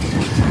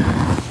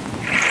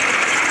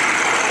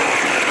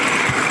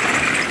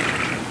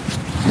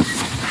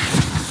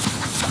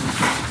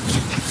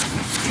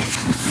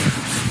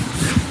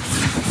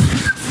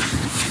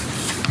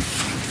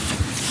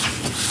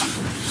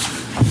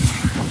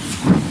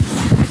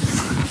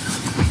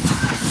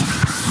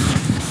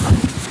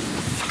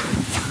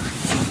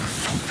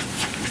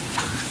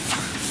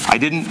 I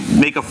didn't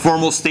make a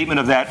formal statement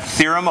of that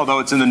theorem, although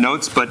it's in the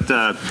notes, but,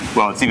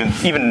 well, it's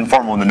even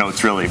informal in the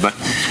notes, really, but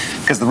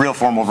because the real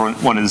formal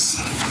one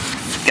is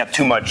got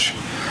too much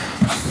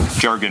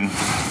jargon.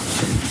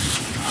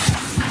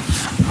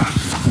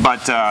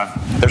 But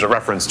there's a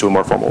reference to a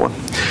more formal one.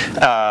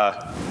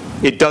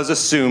 It does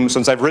assume,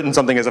 since I've written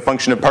something as a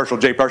function of partial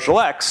j partial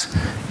x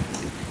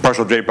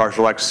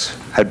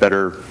had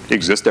better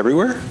exist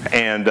everywhere,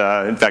 and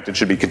in fact it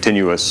should be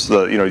continuous.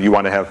 You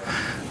want to have,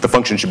 the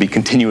function should be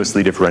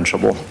continuously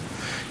differentiable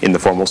in the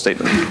formal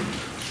statement.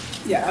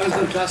 Yeah, I was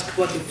going to ask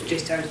what if J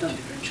star is not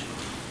differentiable?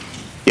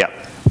 Yeah,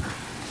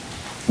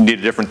 you need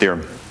a different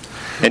theorem.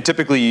 And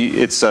typically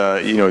it's,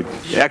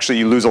 actually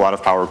you lose a lot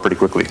of power pretty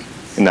quickly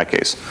in that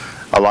case.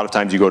 A lot of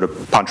times you go to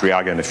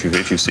Pontryagin if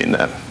you've seen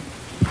that.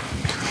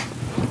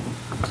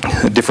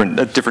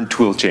 different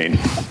tool chain.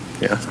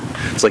 Yeah,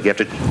 it's like you have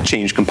to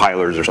change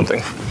compilers or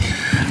something.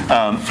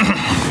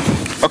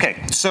 Okay,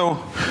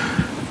 so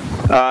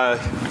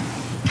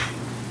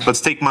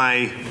let's take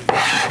my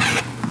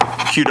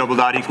q double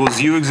dot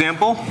equals u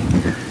example,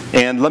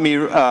 and let me.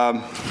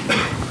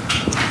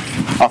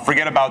 I'll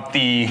forget about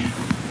the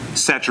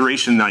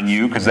saturation on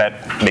u because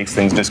that makes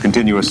things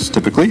discontinuous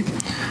typically.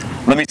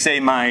 Let me say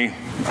my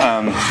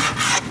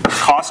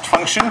cost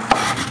function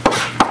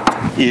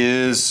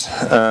is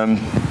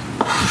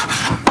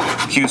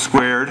q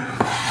squared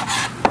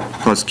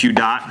plus q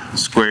dot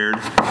squared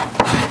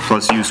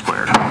plus u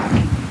squared.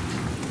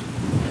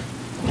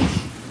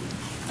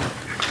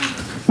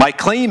 My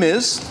claim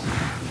is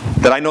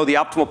that I know the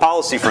optimal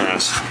policy for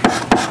this.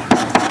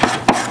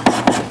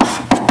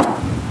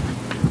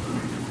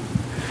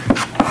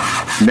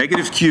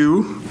 Negative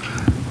q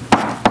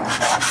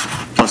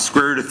plus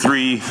square root of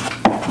 3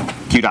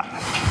 q dot.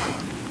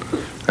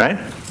 Right?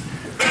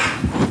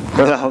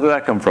 Where the hell did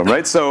that come from,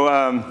 right? So,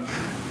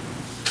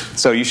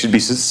 so you should be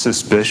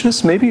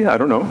suspicious, maybe? I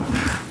don't know.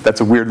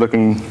 That's a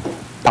weird-looking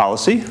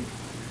policy.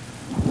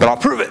 But I'll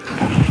prove it.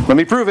 Let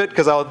me prove it,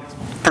 because I'll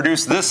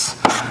produce this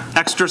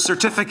extra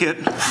certificate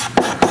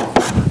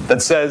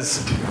that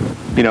says,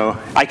 you know,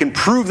 I can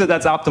prove that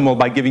that's optimal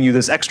by giving you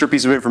this extra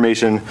piece of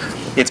information.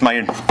 It's my,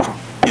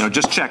 you know,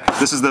 just check.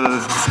 This is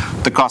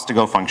the cost to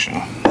go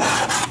function.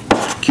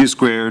 Q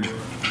squared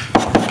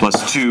plus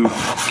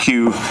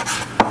 2q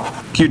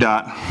q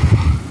dot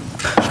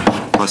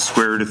plus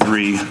square root of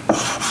 3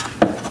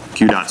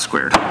 q dot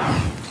squared.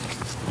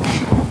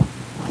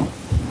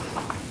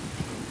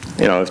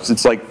 You know,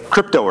 it's like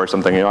crypto or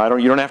something. You know,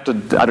 you don't have to.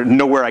 I don't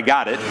know where I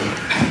got it.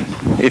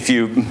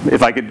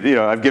 If I could, you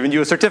know, I've given you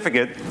a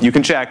certificate. You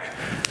can check,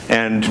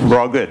 and we're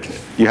all good.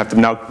 You have to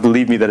now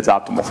believe me that it's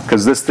optimal,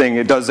 because this thing,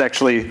 it does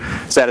actually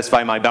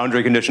satisfy my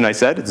boundary condition. I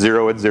said it's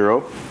 0 at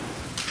 0,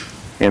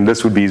 and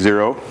this would be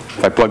 0.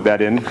 If I plug that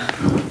in,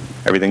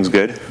 everything's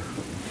good.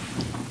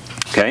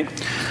 Okay.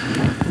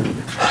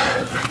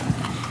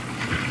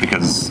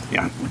 Because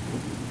yeah,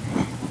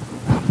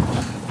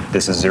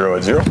 this is 0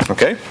 at 0.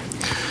 Okay.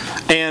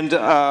 And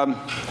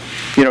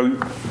you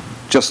know,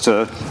 just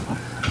to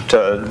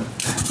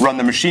run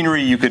the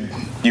machinery, you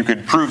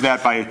could prove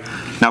that by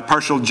now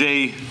partial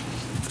j.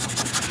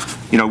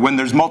 You know, when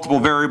there's multiple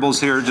variables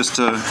here, just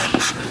to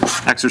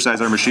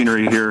exercise our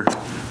machinery here,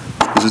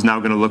 this is now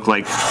going to look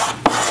like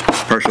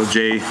partial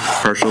j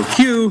partial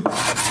q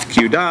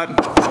q dot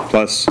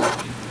plus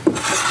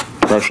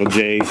partial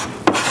j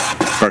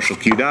partial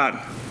q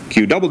dot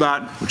q double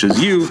dot, which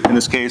is u in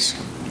this case.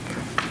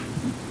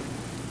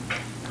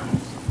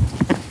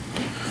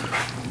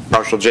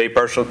 Partial j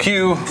partial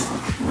q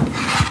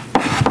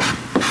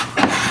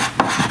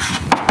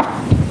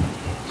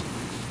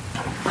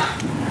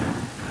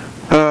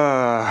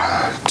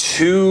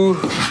two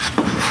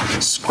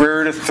square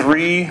root of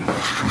 3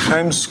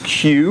 times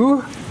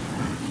q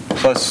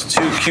plus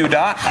 2q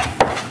dot,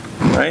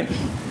 right?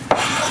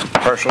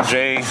 Partial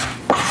j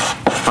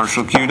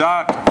partial q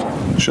dot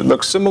should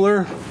look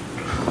similar.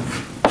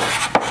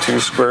 2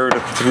 square root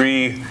of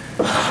 3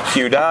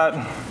 q dot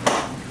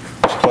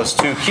plus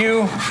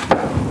 2q.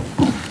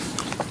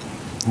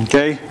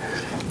 Okay.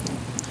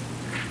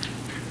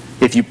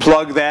 If you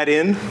plug that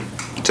in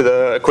to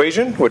the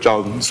equation, which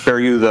I'll spare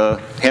you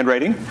the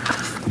handwriting,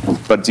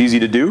 but it's easy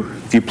to do.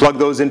 If you plug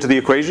those into the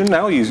equation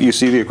now, you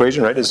see the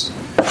equation, right? There's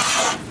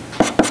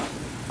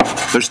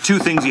two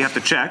things you have to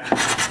check.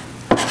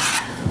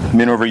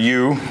 Min over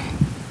u,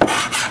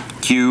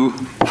 q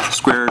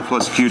squared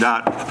plus q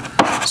dot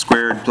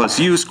squared plus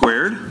u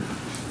squared,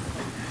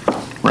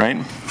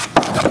 right?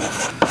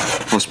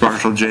 Plus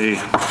partial j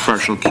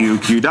partial q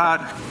q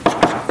dot.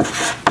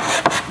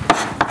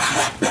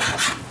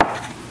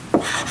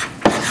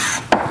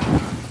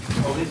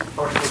 All these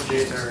partial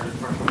j's are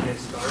partial j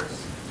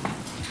stars.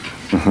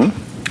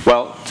 Mm-hmm.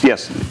 Well,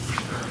 yes.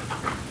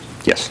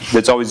 Yes,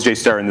 it's always j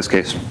star in this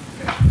case.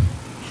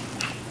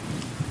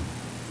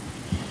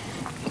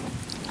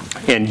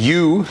 And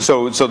u,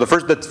 so the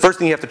first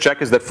thing you have to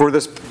check is that for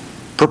this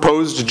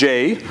proposed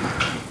j,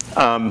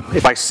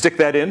 if I stick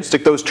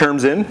those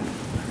terms in,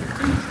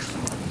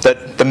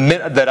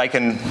 that I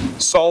can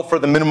solve for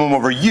the minimum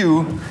over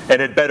u,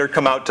 and it better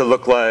come out to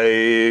look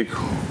like,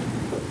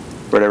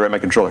 where did I write my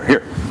controller?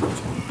 Here.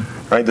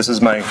 Right, this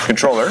is my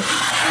controller.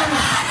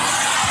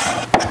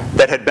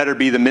 That had better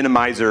be the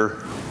minimizer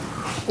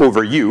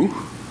over u.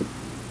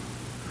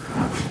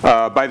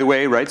 By the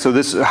way, right, so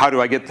this, how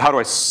do I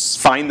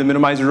find the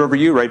minimizer over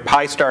u, right?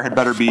 Pi star had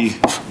better be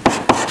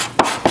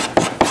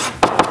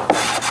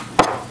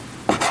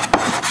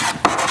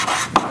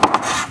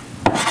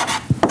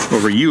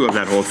over u of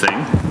that whole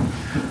thing.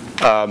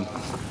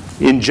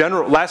 In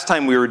general, last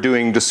time we were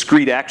doing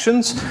discrete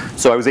actions,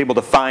 so I was able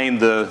to find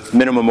the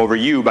minimum over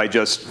u by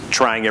just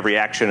trying every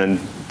action and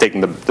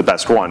taking the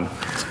best one.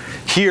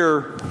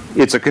 Here,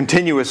 it's a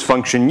continuous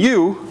function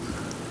u,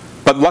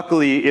 but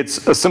luckily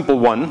it's a simple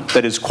one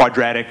that is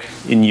quadratic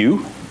in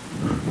u,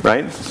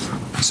 right?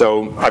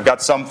 So I've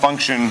got some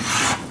function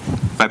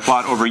if I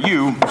plot over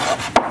u,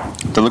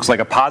 that looks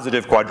like a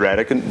positive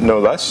quadratic, no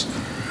less.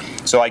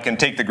 So I can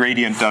take the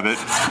gradient of it,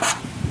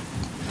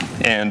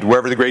 and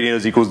wherever the gradient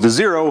is equals to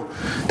 0,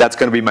 that's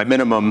going to be my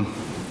minimum.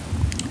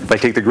 If I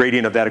take the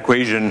gradient of that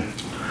equation,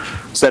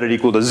 set it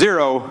equal to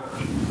 0,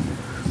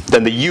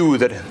 then the u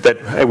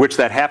at which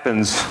that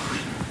happens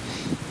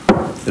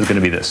is going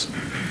to be this.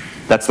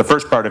 That's the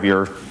first part of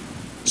your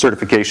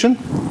certification.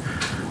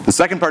 The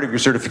second part of your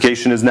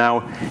certification is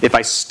now, if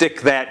I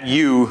stick that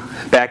u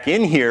back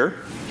in here,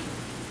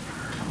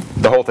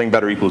 the whole thing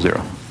better equal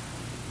 0.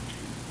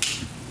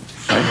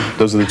 Right?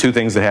 Those are the two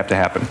things that have to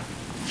happen.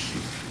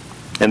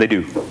 And they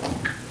do.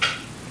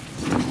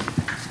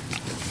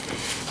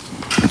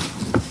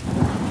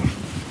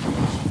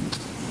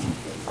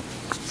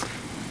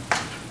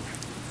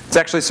 It's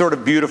actually sort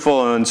of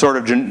beautiful and sort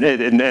of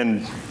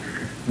and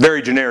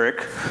very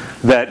generic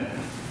that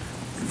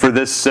for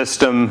this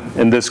system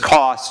and this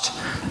cost,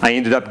 I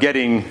ended up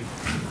getting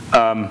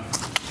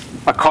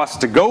a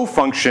cost to go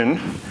function,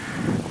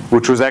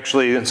 which was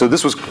actually, so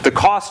this was, the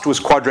cost was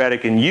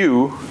quadratic in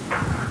u.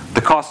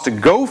 The cost to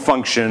go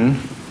function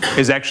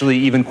is actually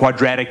even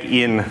quadratic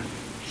in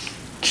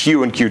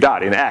q and q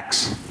dot, in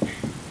x.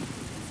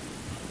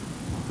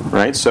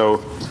 Right,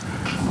 so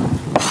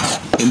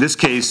in this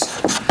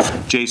case,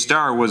 j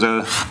star was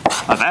of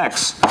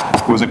x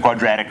was a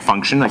quadratic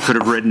function. I could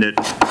have written it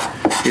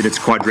in its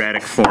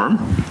quadratic form,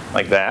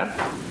 like that.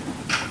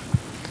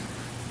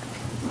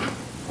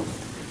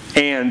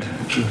 And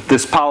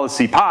this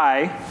policy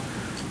pi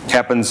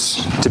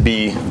happens to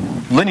be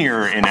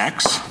linear in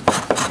x,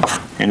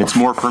 and its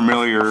more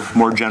familiar,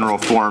 more general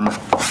form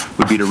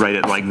would be to write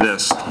it like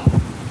this,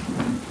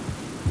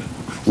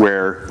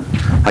 where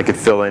I could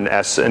fill in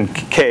s and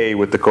k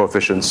with the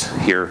coefficients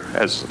here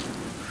as,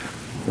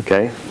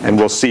 okay? And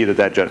we'll see that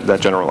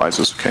that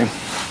generalizes, okay?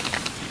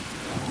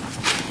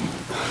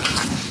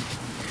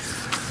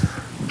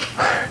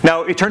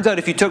 Now, it turns out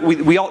if you took,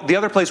 the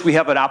other place we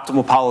have an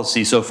optimal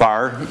policy so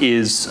far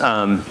is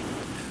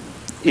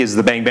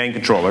the bang-bang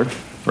controller,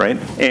 right?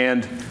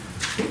 And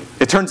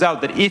it turns out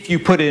that if you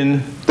put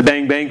in the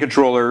bang-bang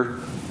controller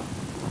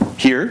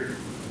here,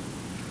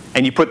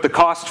 and you put the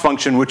cost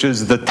function, which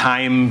is the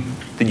time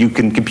that you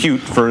can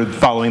compute for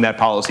following that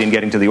policy and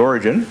getting to the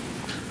origin,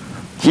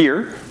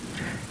 here,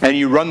 and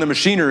you run the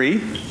machinery,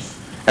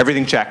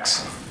 everything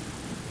checks.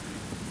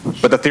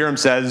 But the theorem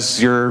says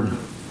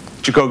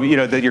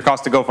that your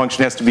cost to go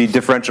function has to be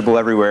differentiable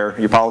everywhere.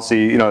 Your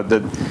policy,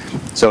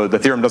 so the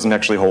theorem doesn't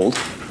actually hold.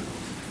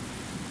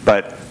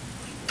 But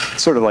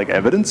it's sort of like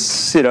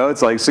evidence,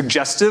 it's like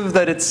suggestive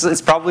that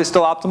it's probably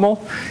still optimal.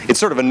 It's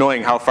sort of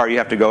annoying how far you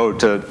have to go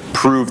to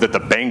prove that the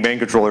bang-bang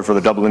controller for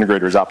the double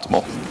integrator is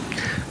optimal.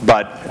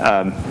 But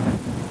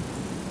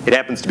it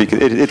happens to be,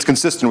 it's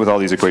consistent with all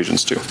these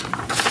equations too.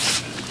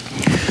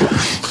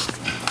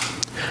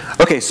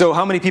 Okay, so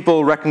how many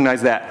people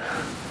recognize that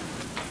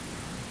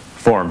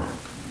form?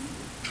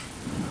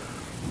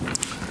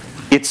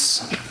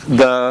 It's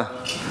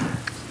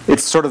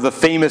sort of the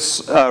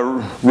famous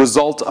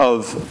result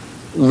of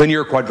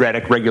linear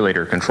quadratic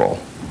regulator control.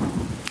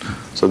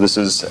 So this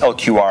is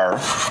LQR.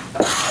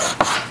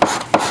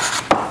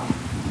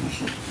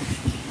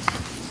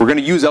 We're going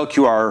to use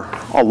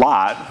LQR a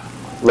lot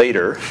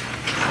later.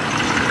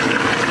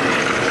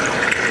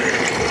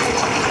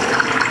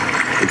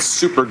 It's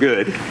super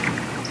good.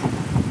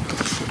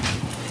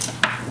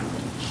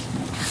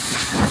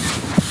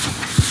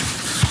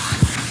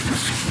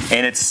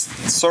 And it's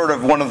sort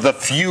of one of the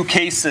few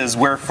cases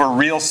where for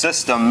real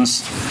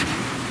systems,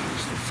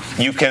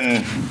 you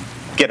can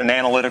get an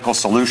analytical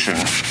solution.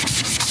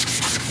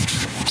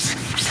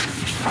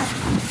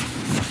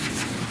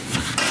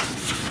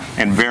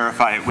 And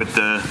verify it with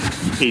the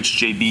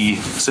HJB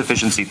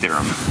sufficiency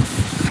theorem.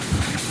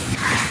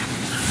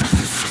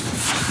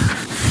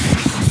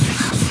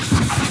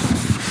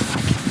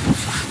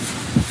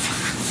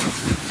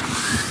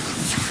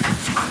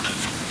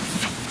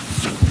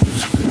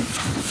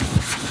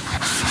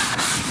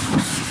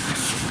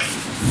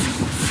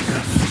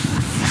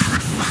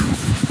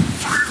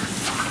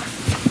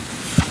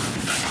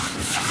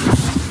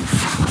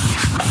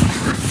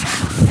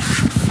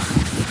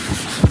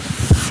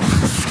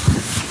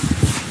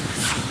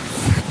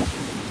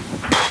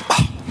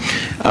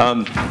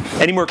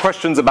 Any more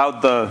questions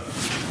about the,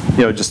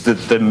 just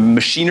the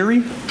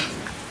machinery?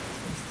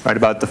 Right,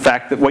 about the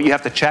fact that what you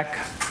have to check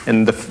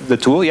and the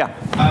tool? Yeah.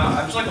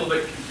 I'm just like a little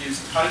bit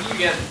confused. How did you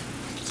get,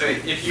 so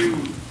if you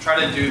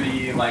try to do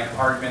the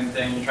argument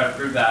thing, you try to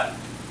prove that,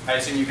 I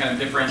assume you kind of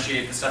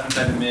differentiate the stuff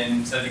inside the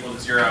min, set it equal to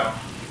 0.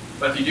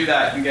 But if you do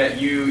that, you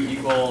get u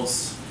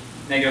equals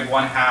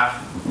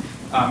 -1/2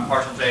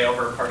 partial j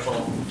over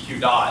partial q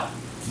dot,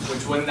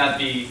 which wouldn't that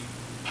be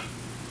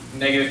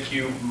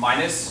 -q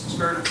minus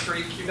square root of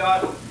 3 q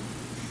dot?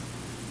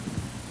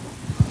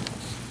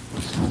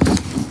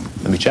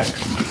 Let me check.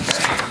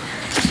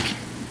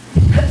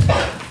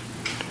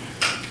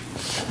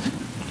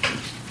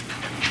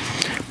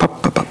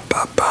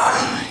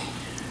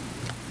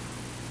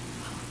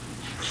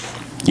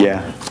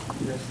 Yeah.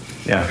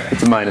 Yeah,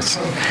 it's a minus.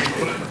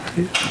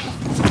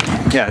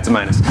 Yeah, it's a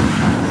minus.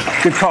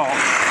 Good call.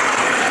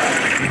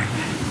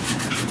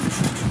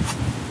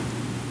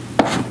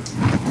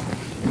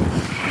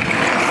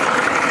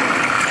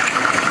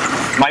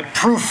 My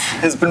proof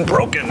has been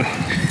broken.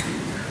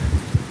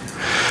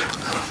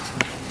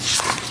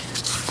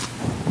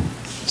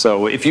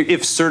 So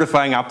if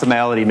certifying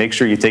optimality, make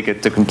sure you take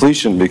it to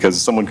completion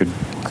because someone could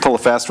pull a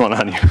fast one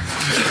on you.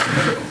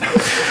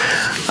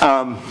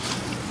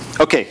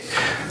 Okay,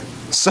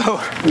 so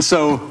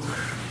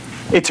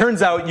it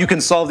turns out you can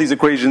solve these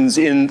equations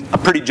in a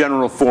pretty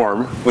general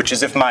form, which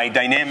is if my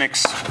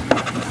dynamics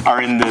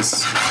are in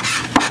this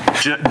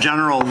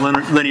general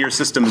linear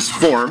systems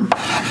form,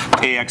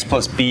 AX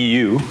plus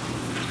BU,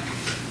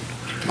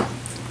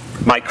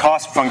 my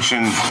cost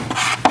function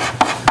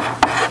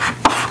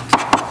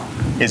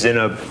is in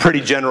a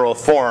pretty general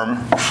form.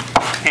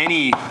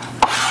 Any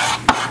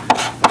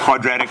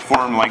quadratic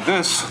form like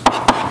this,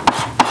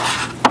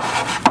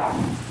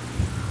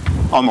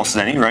 almost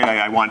any, right?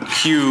 I want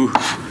Q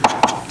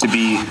to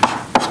be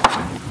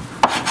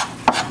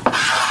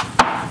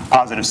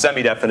positive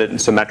semi-definite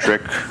and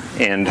symmetric,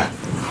 and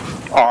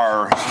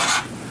R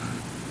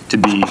to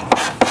be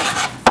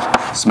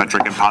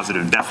symmetric and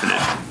positive definite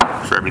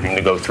for everything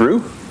to go through.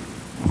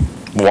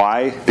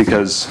 Why?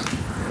 Because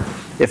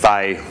if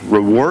I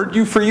reward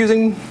you for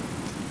using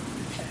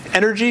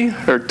energy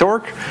or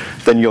torque,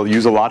 then you'll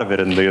use a lot of it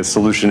and the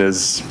solution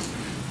is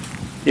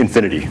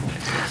infinity.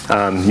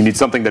 You need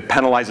something that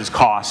penalizes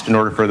cost in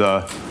order for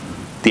the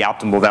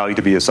optimal value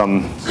to be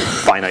some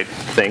finite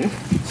thing.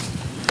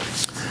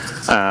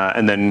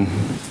 And then,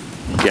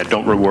 yeah,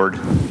 don't reward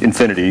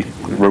infinity,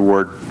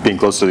 reward being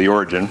close to the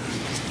origin.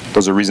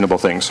 Those are reasonable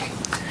things.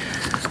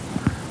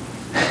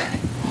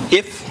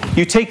 If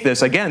you take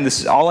this, again,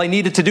 this all I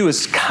needed to do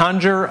is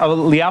conjure a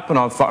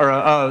Lyapunov,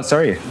 or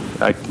sorry,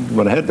 I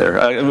went ahead there.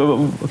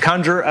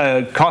 Conjure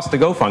a cost to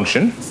go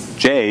function,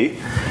 J,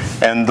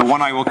 and the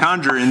one I will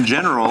conjure in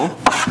general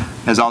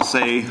is I'll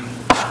say,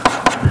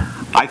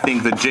 I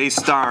think that J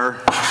star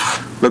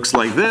looks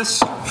like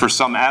this for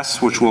some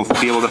S, which we'll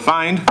be able to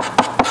find.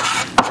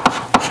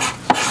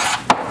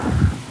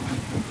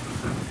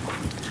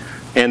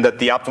 And that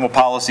the optimal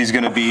policy is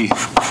going to be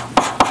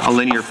a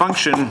linear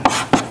function.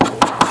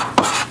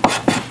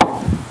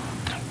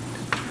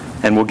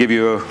 And we'll give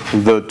you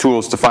the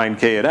tools to find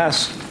K at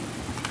S.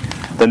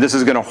 Then this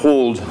is going to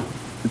hold,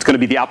 it's going to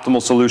be the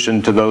optimal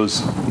solution to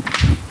those.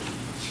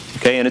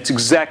 Okay, and it's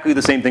exactly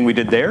the same thing we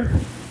did there.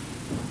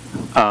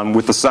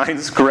 With the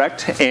signs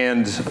correct,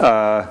 and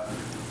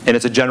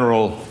it's a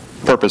general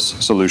purpose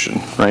solution,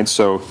 right?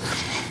 So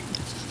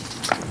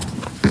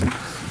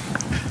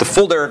the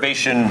full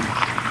derivation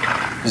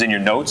is in your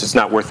notes. It's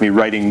not worth me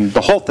writing the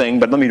whole thing,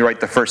 but let me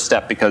write the first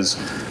step because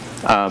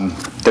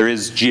there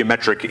is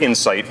geometric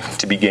insight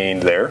to be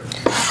gained there.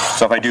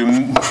 So if I do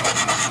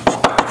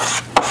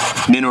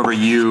min over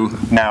U,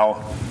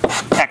 now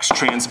X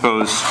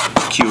transpose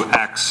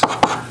QX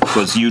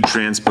plus U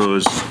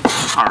transpose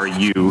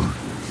RU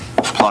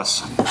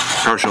plus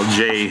partial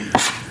J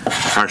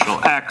partial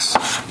X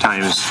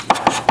times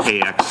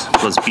AX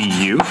plus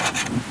BU.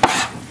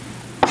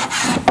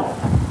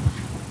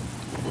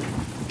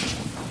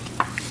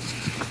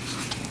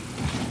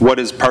 What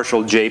is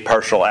partial J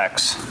partial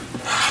X?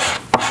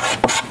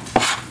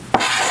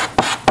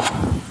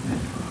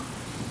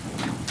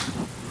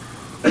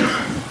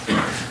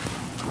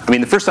 I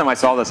mean, the first time I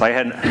saw this, I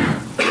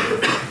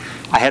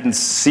hadn't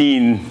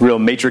seen real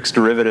matrix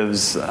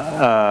derivatives,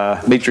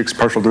 matrix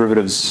partial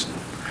derivatives.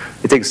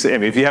 It takes, I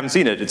mean, if you haven't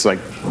seen it, it's like,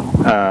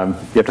 you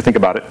have to think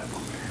about it.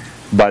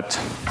 But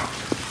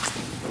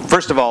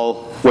first of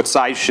all, what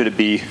size should it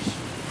be?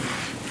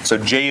 So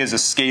J is a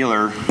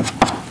scalar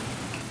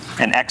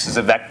and X is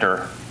a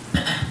vector.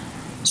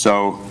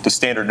 So the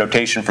standard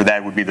notation for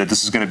that would be that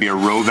this is going to be a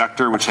row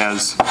vector, which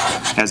has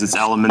its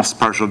elements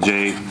partial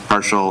J,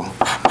 partial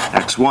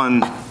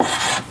X1,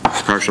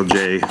 partial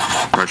J,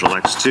 partial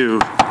X2,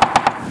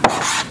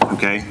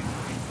 okay?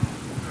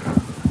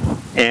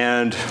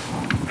 And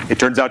it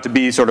turns out to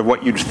be sort of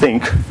what you'd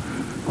think,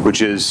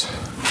 which is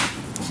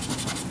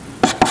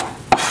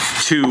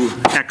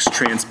 2X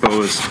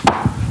transpose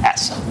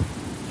S,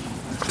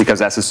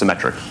 because S is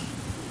symmetric.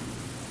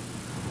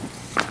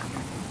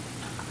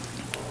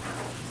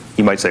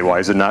 You might say, why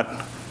is it not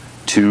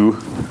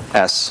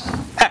 2SX?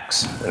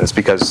 And it's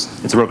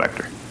because it's a row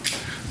vector.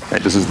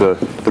 Right, this is the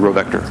row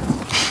vector.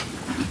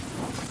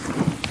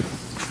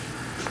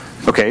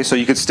 Okay, so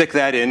you could stick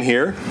that in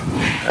here.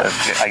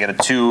 I get a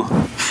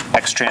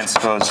 2X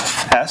transpose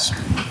S.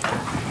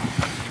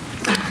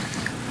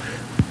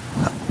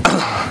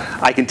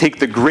 I can take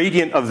the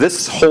gradient of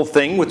this whole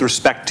thing with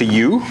respect to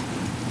U.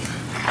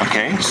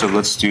 Okay, so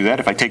let's do that.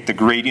 If I take the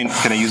gradient,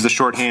 can I use the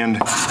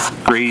shorthand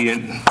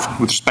gradient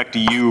with respect to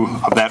U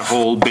of that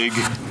whole big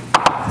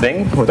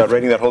thing, without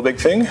writing that whole big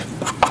thing?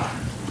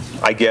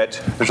 I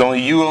get,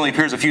 U only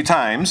appears a few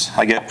times.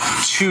 I get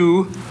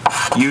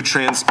 2U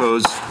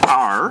transpose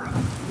R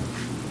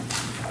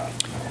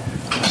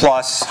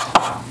plus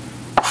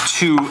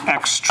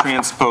 2X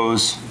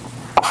transpose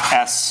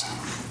S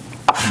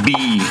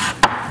B.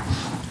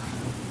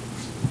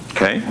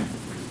 Okay.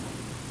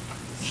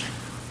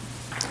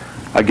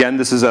 Again,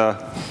 this is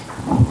a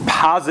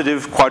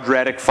positive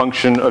quadratic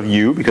function of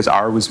u because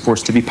r was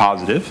forced to be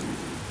positive.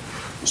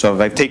 So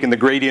if I've taken the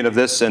gradient of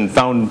this and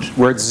found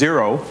where it's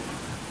 0,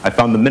 I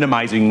found the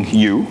minimizing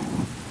u.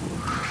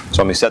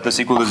 So let me set this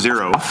equal to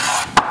 0.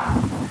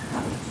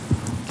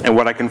 And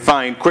what I can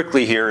find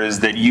quickly here is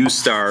that u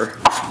star,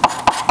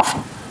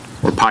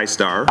 or pi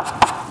star,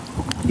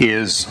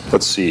 is,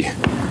 let's see,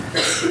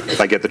 if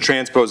I get the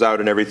transpose out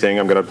and everything,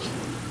 I'm going to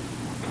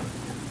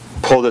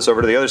pull this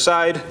over to the other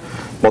side,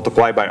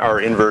 multiply by r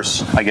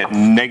inverse, I get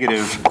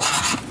negative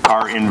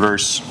r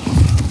inverse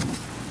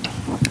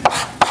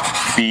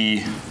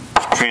B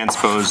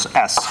transpose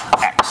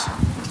Sx.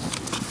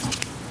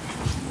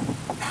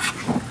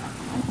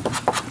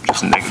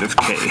 Just negative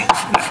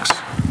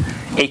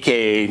kx,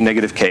 aka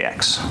negative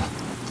kx.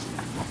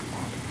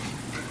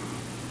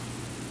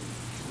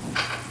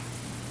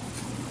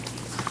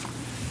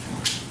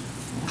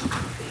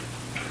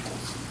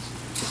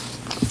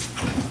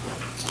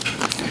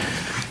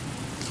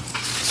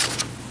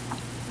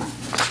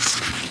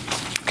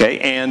 Okay,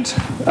 and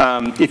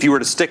if you were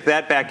to stick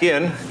that back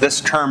in,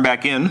 this term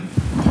back in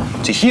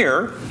to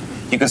here,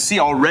 you can see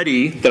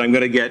already that I'm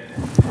going to get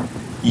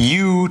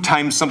u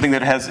times something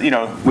that has,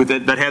 with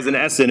it that has an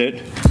s in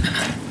it,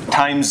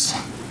 times,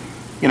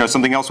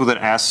 something else with an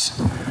s.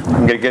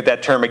 I'm going to get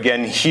that term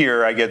again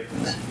here. I get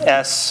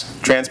s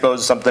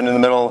transpose something in the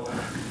middle,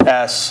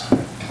 s.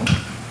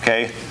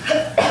 Okay,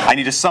 I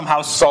need to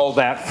somehow solve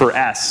that for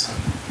s.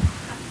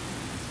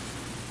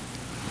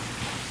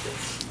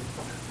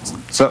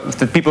 So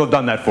the people have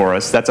done that for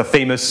us. That's a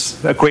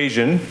famous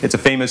equation. It's a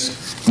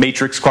famous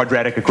matrix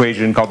quadratic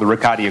equation called the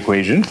Riccati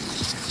equation.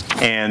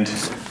 And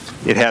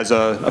it has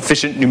an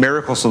efficient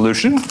numerical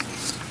solution.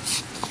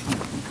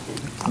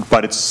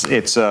 But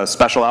it's a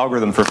special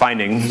algorithm for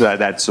finding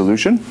that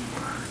solution.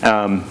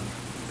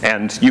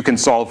 And you can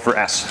solve for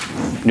s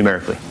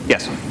numerically.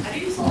 Yes? How do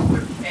you solve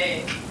for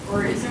k?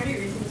 Or is there any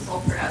reason to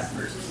solve for s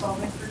versus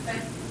solving for k?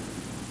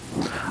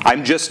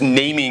 I'm just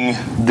naming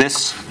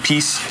this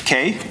piece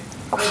k.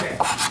 Okay.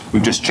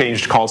 We've just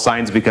changed call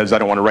signs because I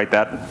don't want to write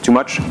that too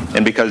much,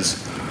 and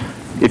because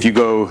if you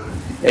go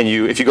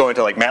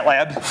into like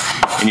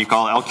MATLAB and you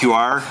call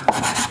LQR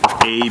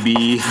A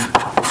B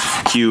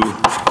Q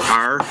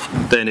R,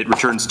 then it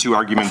returns two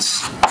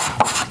arguments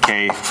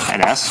K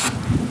and S.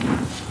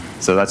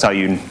 So that's how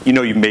you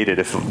know you've made it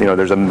if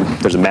there's a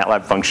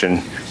MATLAB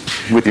function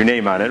with your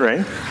name on it,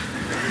 right?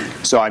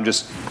 So I'm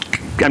just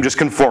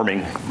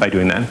conforming by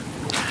doing that,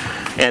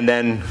 and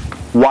then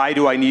why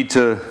do I need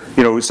to?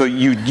 So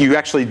you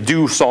actually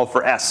do solve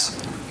for s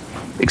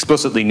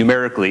explicitly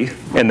numerically,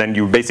 and then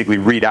you basically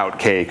read out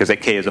k, because that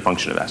k is a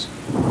function of s.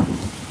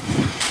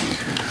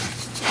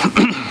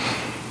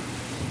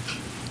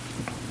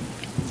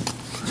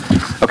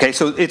 Okay,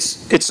 so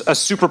it's a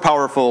super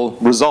powerful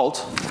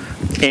result,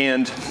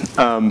 and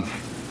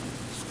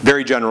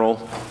very general,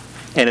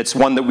 and it's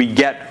one that we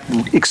get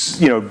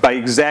by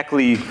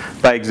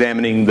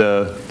examining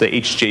the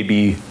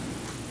HJB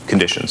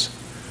conditions.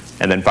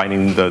 And then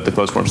finding the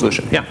closed form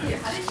solution. Yeah? Yeah,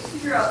 how did you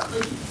figure out,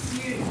 you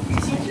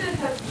seem to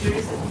have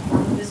noticed that the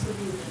form of this would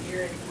be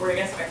linear, or I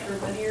guess vector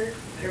linear,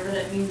 whatever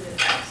that means in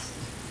x.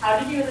 How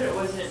did you know that it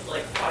wasn't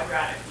like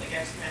quadratic, like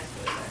x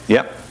transpose x?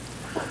 Yep.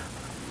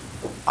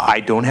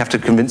 I don't have to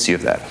convince you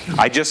of that.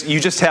 You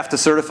just have to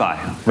certify,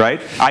 right?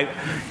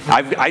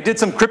 I did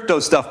some crypto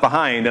stuff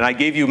behind, and I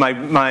gave you my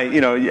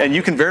and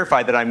you can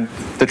verify that I'm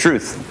the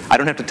truth. I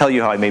don't have to tell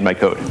you how I made my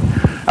code.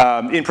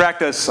 In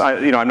practice,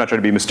 I'm not trying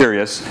to be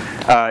mysterious.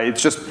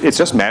 It's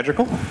just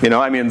magical.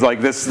 I mean,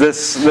 like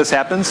this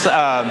happens.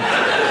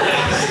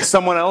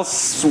 Someone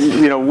else,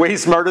 way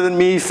smarter than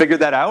me,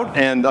 figured that out,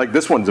 and like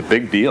this one's a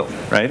big deal,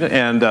 right?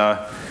 And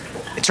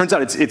it turns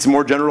out it's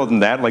more general than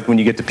that. Like when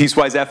you get to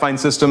piecewise affine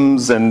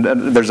systems, and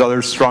there's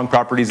other strong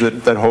properties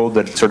that hold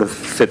that sort of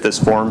fit this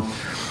form.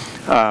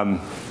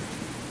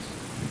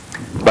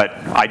 But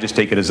I just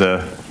take it as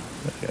a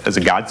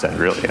godsend,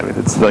 really. I mean,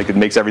 it's like it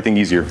makes everything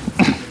easier.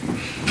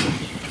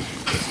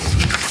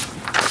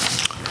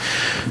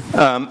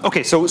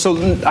 Okay, so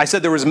I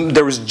said there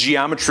was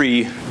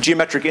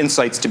geometric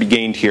insights to be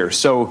gained here.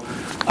 So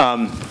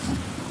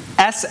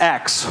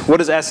Sx, what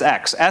is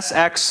Sx?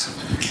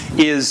 Sx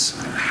is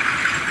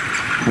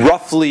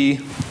roughly,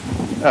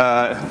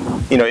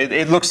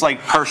 it looks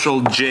like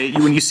partial j.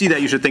 When you see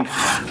that, you should think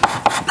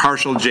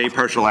partial j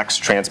partial x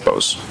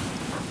transpose.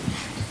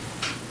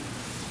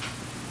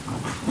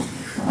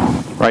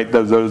 Right,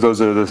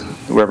 those are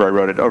wherever I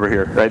wrote it over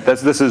here. Right,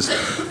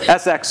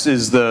 Sx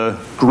is the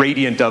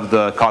gradient of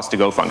the cost to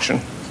go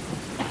function.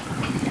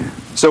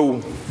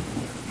 So,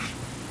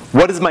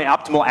 what is my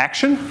optimal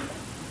action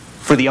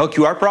for the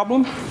LQR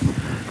problem?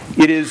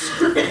 It is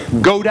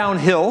go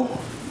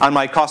downhill on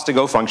my cost to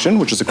go function,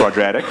 which is a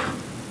quadratic,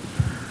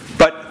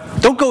 but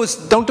don't go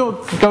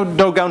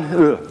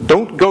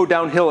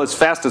downhill as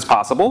fast as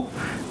possible,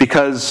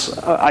 because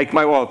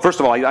first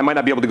of all, I might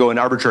not be able to go in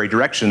arbitrary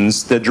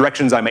directions. The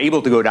directions I'm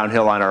able to go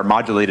downhill on are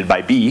modulated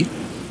by b.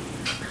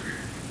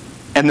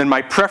 And then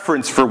my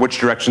preference for which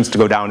directions to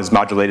go down is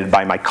modulated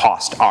by my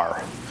cost,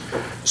 R.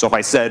 So if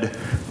I said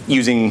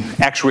using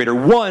actuator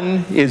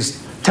 1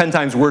 is 10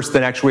 times worse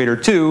than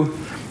actuator 2,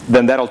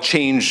 then that'll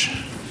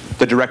change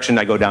the direction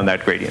I go down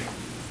that gradient.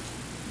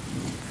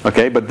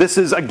 Okay, but this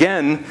is,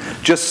 again,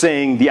 just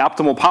saying the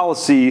optimal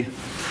policy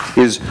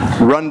is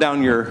run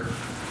down your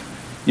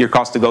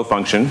cost to go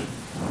function,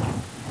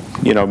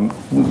 you know,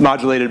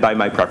 modulated by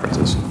my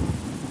preferences.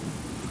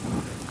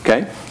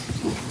 Okay?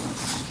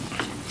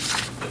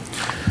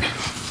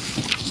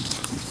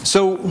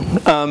 So,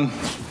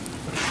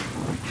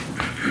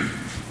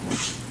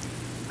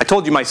 I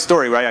told you my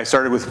story, right? I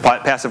started with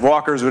passive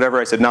walkers,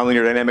 whatever. I said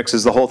nonlinear dynamics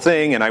is the whole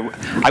thing, and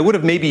I would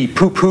have maybe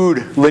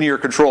poo-pooed linear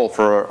control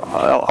for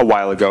a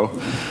while ago.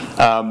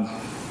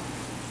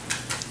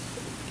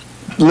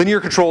 Linear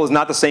control is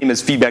not the same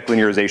as feedback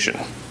linearization.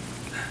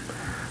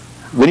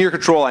 Linear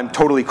control I'm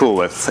totally cool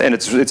with, and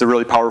it's a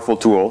really powerful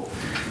tool.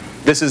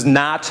 This is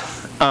not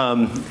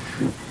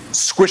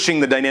squishing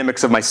the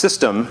dynamics of my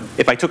system.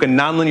 If I took a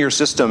nonlinear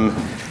system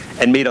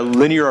and made a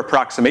linear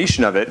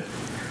approximation of it,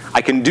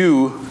 I can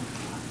do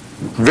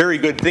very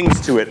good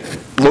things to it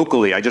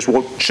locally. I just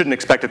shouldn't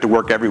expect it to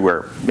work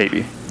everywhere,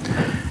 maybe.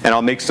 And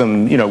I'll make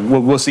some, you know,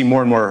 we'll see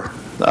more and more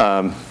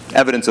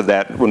evidence of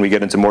that when we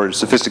get into more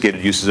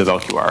sophisticated uses of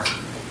LQR.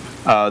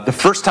 The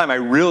first time I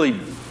really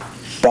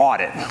bought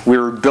it, we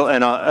were built,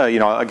 and you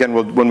know, again,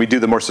 when we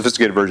do the more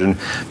sophisticated version,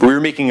 but we were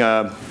making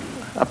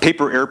a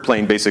paper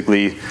airplane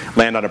basically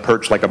land on a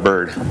perch like a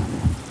bird.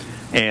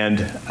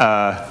 And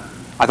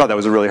I thought that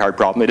was a really hard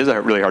problem. It is a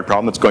really hard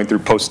problem. It's going through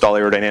post-stall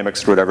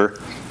aerodynamics or whatever.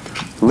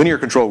 Linear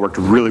control worked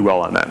really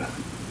well on that.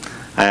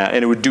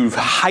 And it would do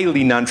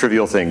highly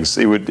non-trivial things.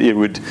 It would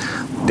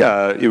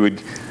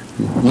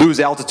lose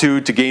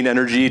altitude to gain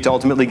energy to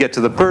ultimately get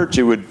to the perch.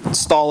 It would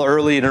stall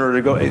early in order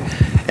to go.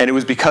 And it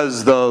was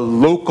because the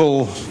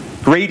local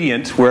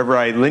gradient, wherever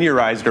I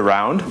linearized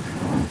around,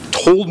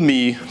 told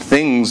me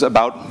things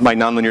about my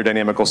nonlinear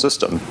dynamical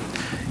system.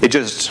 It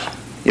just,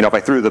 you know, if I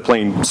threw the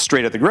plane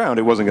straight at the ground,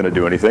 it wasn't going to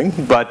do anything.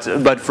 But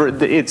for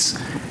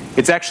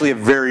it's actually a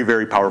very,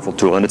 very powerful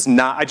tool. And it's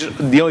not,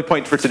 the only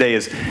point for today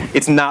is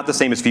it's not the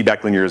same as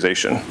feedback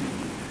linearization.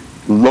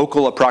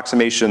 Local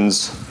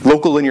approximations,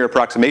 local linear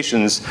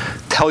approximations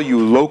tell you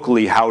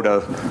locally how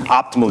to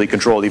optimally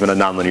control even a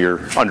nonlinear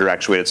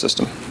underactuated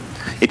system.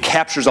 It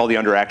captures all the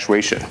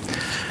underactuation.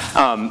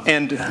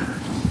 And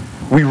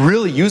we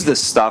really use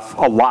this stuff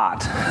a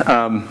lot.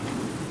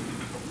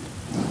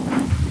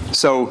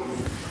 So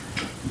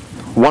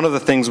one of the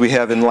things we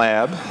have in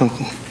lab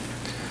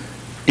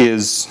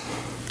is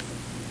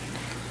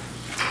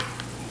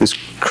this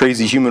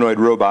crazy humanoid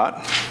robot.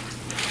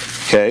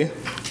 Okay.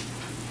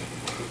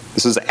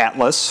 This is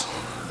Atlas.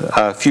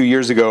 A few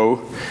years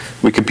ago,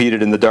 we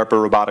competed in the DARPA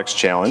Robotics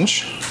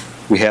Challenge.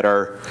 We had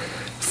our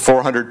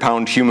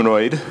 400-pound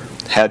humanoid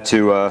had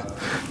to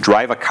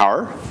drive a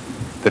car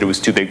that it was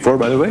too big for,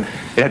 by the way.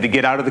 It had to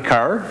get out of the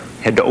car,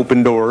 had to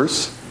open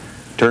doors,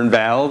 turn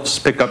valves,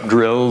 pick up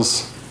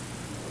drills,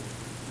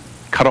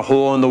 cut a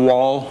hole in the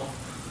wall,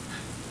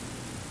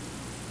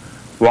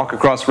 walk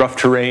across rough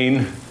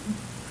terrain,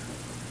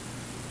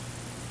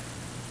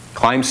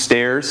 climb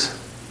stairs.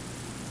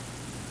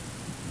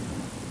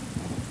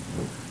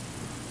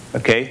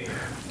 Okay,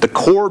 the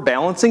core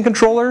balancing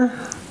controller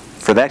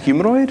for that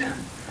humanoid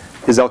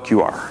is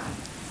LQR.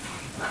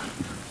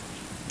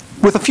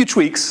 With a few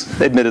tweaks,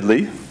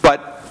 admittedly,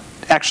 but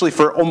actually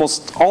for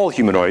almost all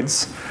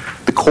humanoids,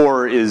 the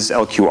core is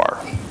LQR.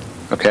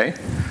 Okay?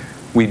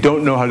 We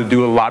don't know how to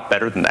do a lot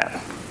better than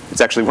that. It's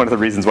actually one of the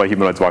reasons why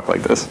humanoids walk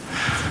like this.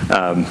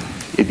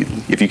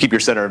 If you keep your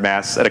center of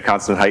mass at a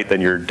constant height,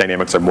 then your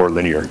dynamics are more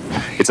linear.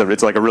 It's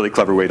like a really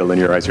clever way to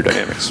linearize your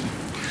dynamics.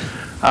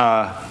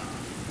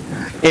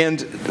 And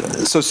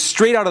so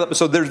straight out of the,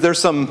 so there's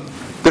some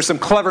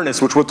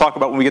cleverness, which we'll talk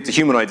about when we get to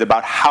humanoids,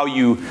 about how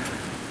you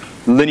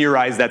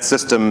linearize that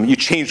system. You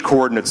change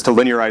coordinates to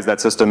linearize that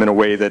system in a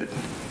way that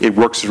it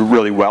works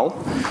really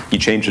well. You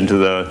change into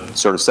the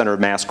sort of center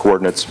of mass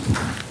coordinates.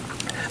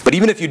 But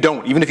even if you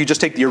don't, even if you just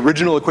take the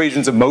original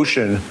equations of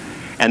motion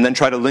and then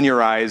try to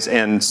linearize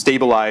and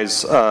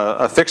stabilize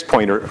a fixed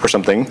point or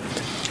something,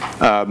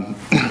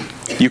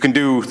 you can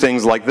do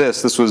things like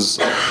this. This was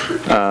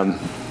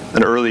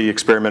an early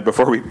experiment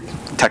before we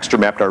texture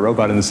mapped our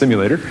robot in the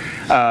simulator.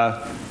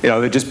 You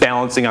know, just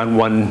balancing on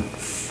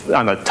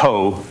a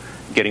toe,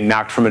 getting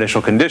knocked from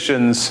initial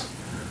conditions,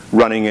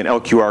 running an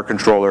LQR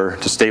controller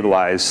to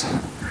stabilize,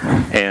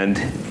 and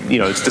you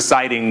know, it's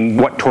deciding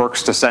what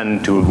torques to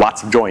send to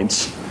lots of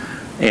joints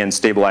and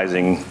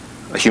stabilizing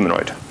a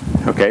humanoid.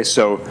 Okay,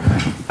 so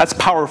that's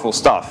powerful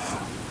stuff.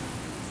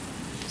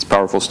 It's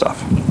powerful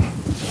stuff.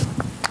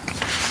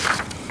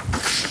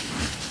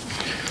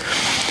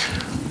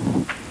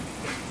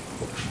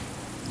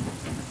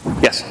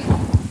 Yes?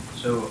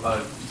 So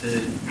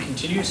the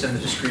continuous and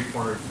the discrete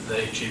form of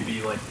the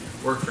HAB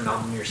work for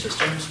nonlinear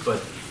systems,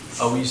 but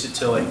we use it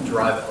to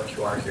derive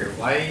LQR here.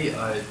 Why?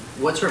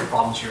 What sort of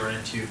problems do you run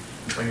into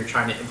when you're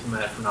trying to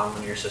implement it for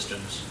nonlinear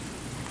systems?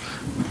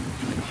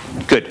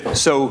 Good.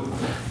 So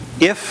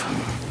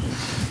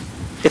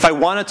if I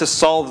wanted to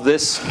solve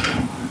this,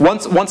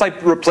 once I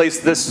replace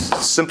this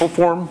simple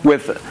form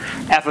with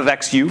f of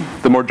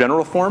xu, the more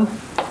general form,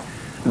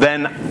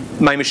 then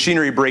my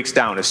machinery breaks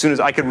down. As soon as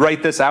I could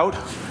write this out,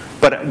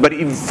 but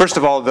first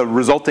of all, the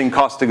resulting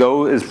cost to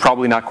go is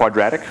probably not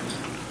quadratic.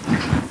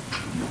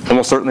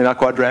 Almost certainly not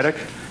quadratic.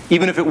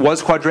 Even if it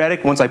was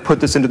quadratic, once I put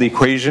this into the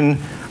equation,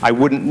 I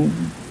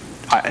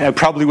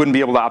probably wouldn't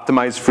be able to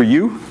optimize for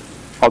u,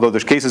 although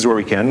there's cases where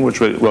we can, which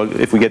well,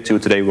 if we get to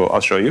it today,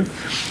 I'll show you.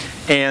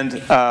 And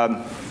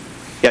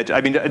yeah,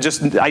 I mean,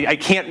 I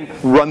can't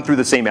run through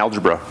the same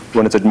algebra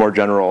when it's a more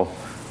general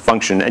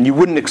function, and you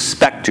wouldn't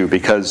expect to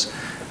because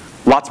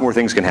lots more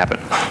things can happen.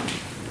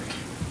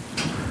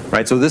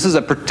 Right, so this is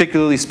a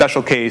particularly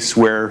special case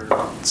where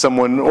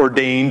someone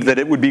ordained that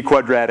it would be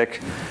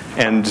quadratic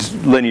and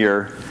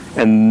linear,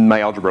 and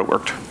my algebra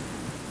worked.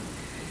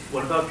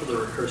 What about for the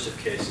recursive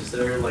case? Is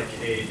there like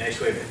a nice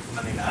way of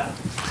implementing that?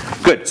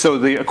 Good, so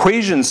the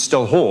equations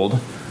still hold.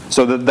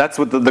 So that's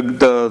what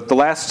the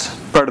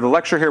last part of the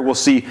lecture here, we'll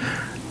see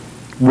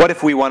what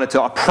if we wanted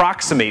to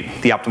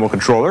approximate the optimal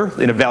controller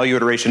in a value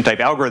iteration type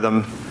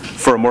algorithm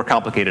for a more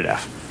complicated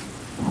f.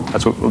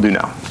 That's what we'll do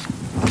now.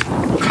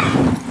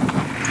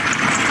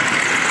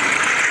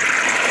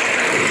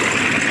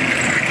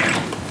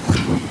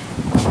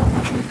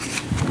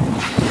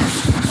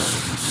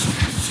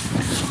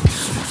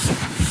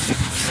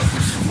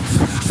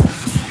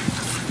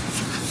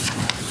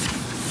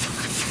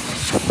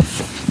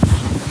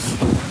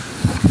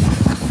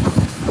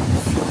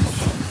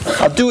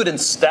 I'll do it in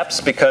steps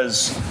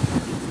because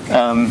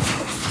the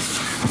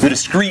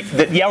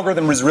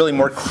algorithm was really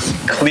more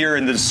clear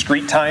in the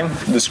discrete time,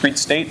 discrete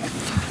state.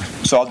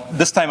 So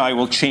this time I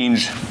will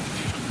change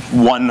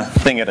one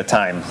thing at a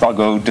time. I'll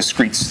go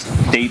discrete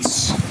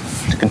states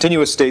to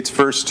continuous states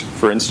first,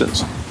 for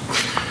instance.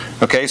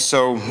 Okay,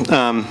 so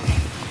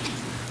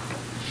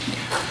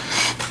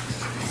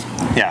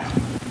yeah.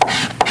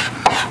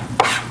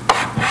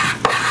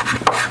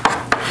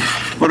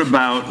 What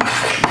about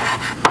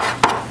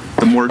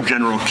the more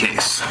general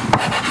case?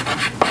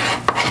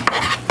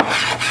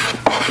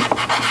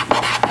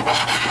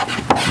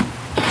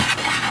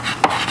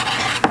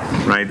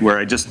 Right, where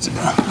I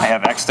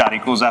have x dot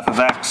equals f of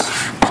x,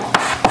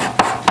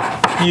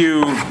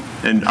 u,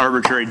 and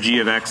arbitrary g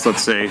of x,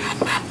 let's say.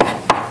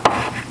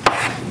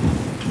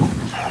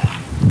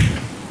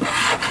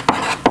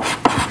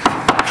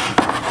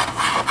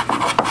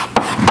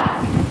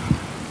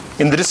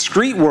 In the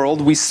discrete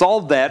world, we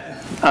solved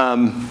that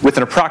with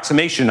an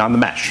approximation on the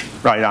mesh,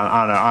 right,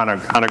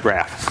 on a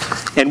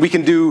graph. And we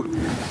can do,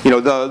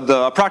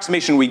 the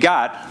approximation we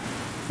got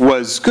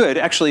was good.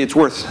 Actually, it's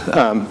worth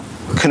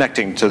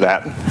connecting to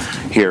that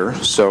here.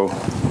 So,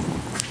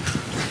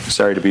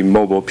 sorry to be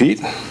mobile, Pete.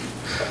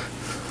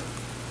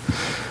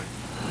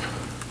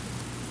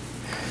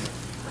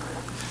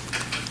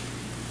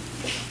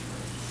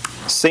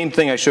 Same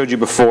thing I showed you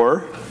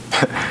before,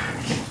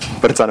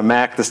 but it's on a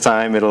Mac this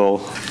time. It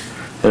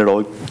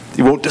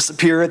won't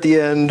disappear at the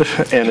end,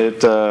 and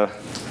it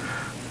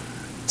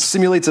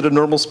simulates at a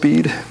normal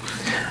speed.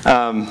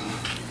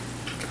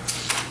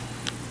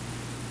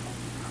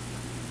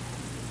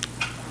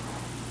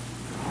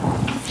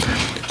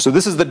 So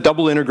this is the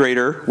double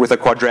integrator with a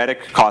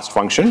quadratic cost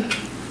function.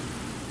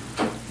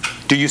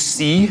 Do you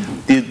see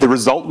the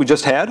result we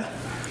just had?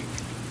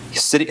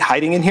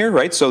 Hiding in here,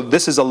 right? So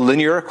this is a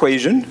linear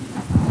equation.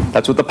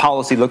 That's what the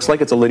policy looks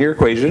like. It's a linear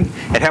equation.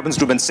 It happens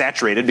to have been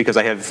saturated because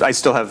I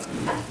still have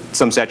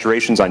some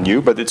saturations on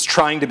U, but it's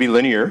trying to be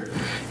linear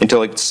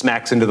until it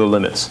smacks into the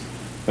limits.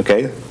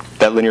 Okay?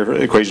 That linear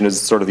equation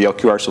is sort of the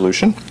LQR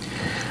solution.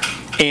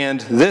 And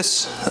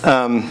this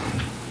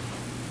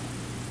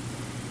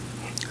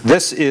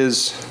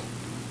is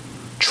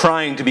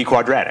trying to be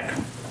quadratic.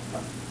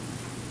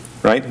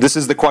 Right? This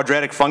is the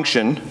quadratic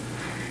function.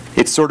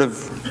 It's sort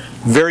of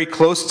very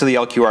close to the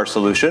LQR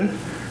solution.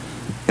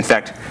 In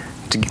fact,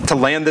 to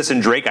land this in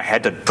Drake, I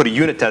had to put a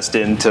unit test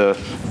in to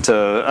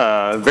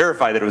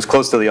verify that it was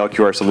close to the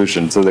LQR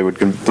solution so they would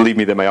believe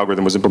me that my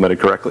algorithm was implemented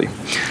correctly.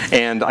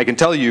 And I can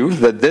tell you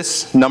that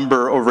this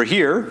number over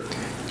here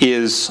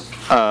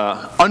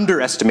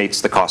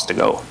underestimates the cost to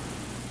go.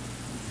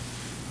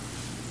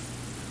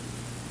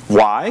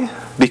 Why?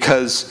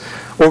 Because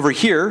over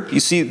here, you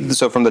see,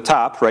 so from the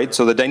top, right,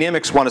 so the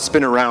dynamics want to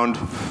spin around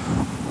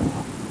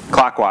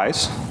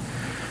clockwise.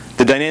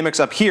 The dynamics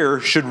up here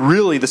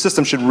the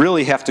system should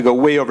really have to go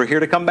way over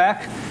here to come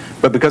back,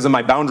 but because of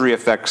my boundary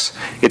effects,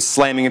 it's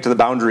slamming into the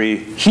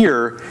boundary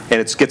here, and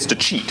it gets to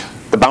cheat.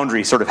 The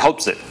boundary sort of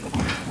helps it.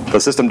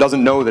 The system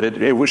doesn't know that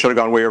it should have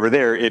gone way over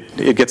there.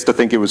 It gets to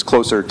think it was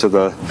closer to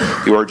the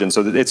origin,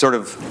 so it's sort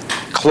of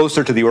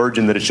closer to the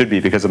origin than it should be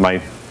because of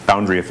my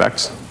boundary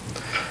effects,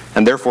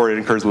 and therefore it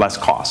incurs less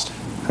cost.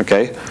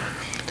 Okay.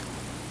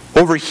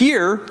 Over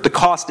here, the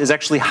cost is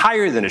actually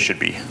higher than it should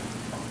be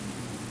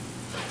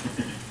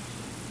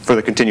for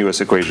the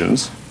continuous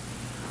equations.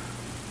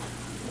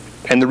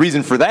 And the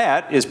reason for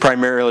that is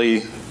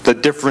primarily the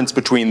difference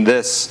between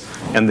this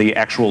and the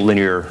actual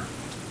linear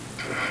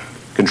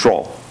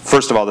control.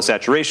 first of all, the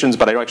saturations,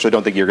 but I actually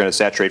don't think you're going to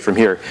saturate from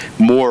here.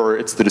 More,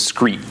 it's the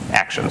discrete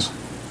actions.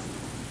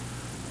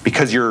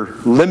 Because you're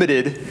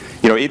limited,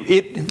 you know,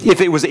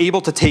 if it was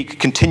able to take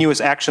continuous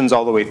actions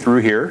all the way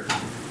through here,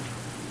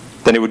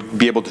 then it would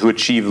be able to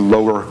achieve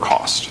lower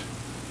cost.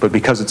 But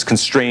because it's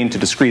constrained to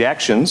discrete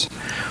actions,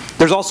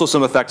 there's also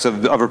some effects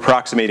of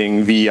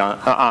approximating J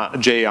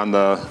on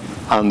the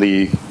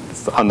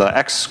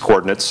x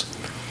coordinates.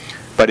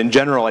 But in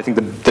general, I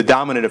think the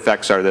dominant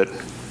effects are that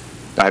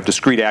I have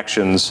discrete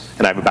actions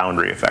and I have a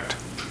boundary effect.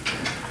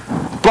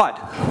 But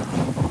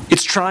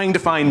it's trying to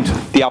find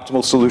the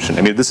optimal solution.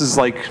 I mean, this is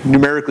like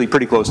numerically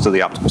pretty close to the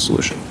optimal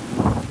solution.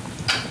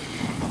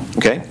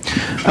 Okay?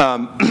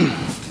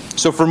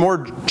 So for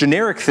more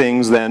generic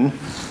things then,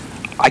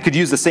 I could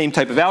use the same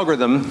type of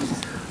algorithm,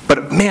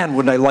 but man,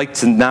 would I like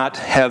to not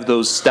have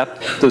those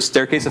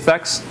staircase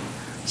effects?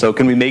 So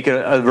can we make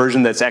a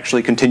version that's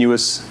actually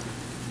continuous,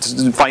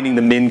 finding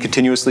the min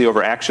continuously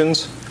over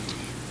actions?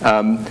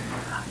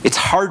 It's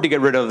hard to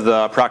get rid of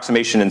the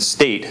approximation in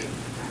state,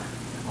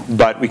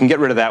 but we can get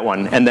rid of that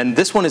one. And then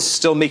this one is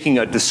still making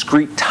a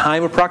discrete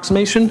time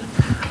approximation.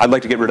 I'd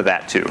like to get rid of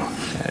that too,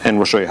 and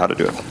we'll show you how to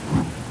do it.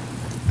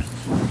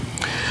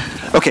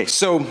 Okay,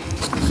 so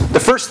the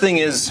first thing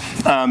is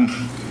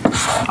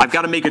I've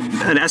got to make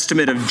an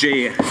estimate of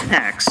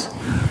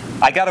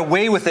Jx. I got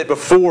away with it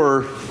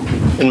before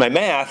in my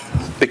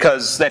math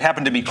because that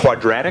happened to be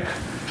quadratic.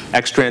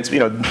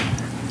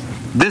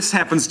 This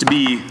happens to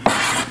be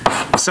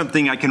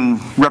something I can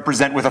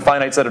represent with a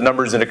finite set of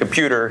numbers in a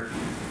computer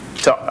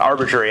to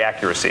arbitrary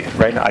accuracy,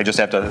 right? I just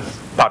have to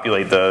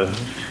populate the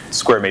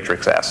square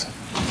matrix S.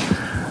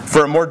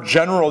 For a more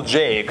general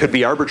J, it could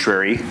be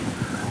arbitrary.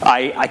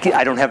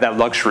 I don't have that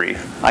luxury.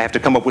 I have to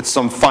come up with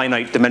some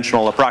finite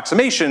dimensional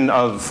approximation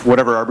of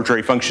whatever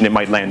arbitrary function it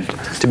might land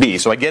to be.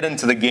 So I get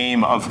into the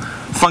game of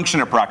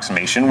function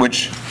approximation,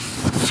 which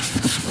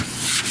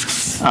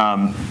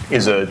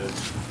is a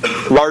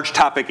large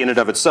topic in and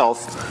of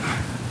itself.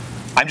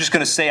 I'm just going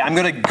to say, I'm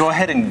going to go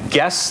ahead and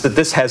guess that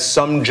this has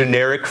some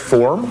generic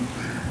form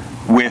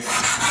with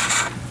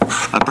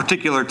a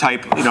particular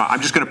type. You know,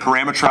 I'm just going to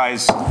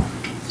parameterize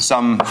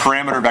some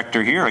parameter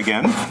vector here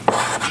again.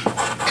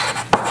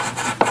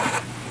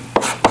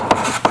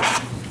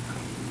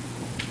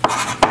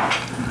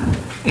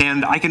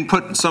 And I can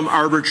put some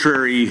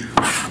arbitrary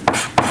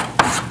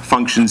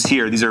functions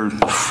here. These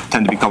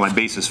tend to be called my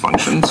basis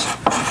functions.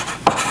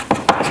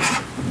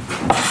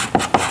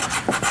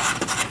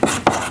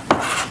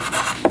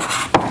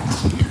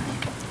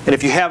 And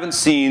if you haven't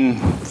seen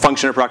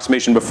function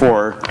approximation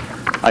before,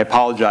 I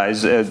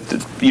apologize.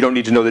 You don't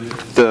need to know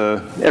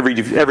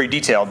every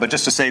detail, but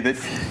just to say that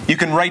you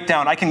can write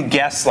down, I can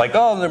guess like,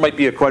 oh, there might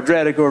be a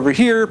quadratic over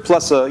here,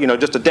 plus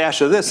just a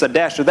dash of this, a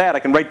dash of that. I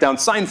can write down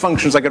sine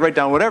functions, I can write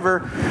down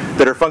whatever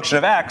that are a function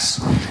of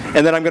x,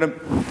 and then I'm going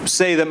to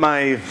say that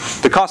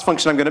the cost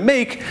function I'm going to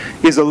make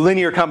is a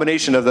linear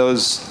combination of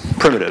those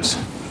primitives.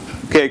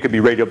 Okay, it could be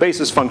radial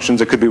basis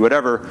functions, it could be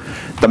whatever.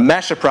 The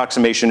mesh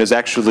approximation is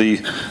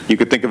actually, you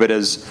could think of it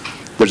as,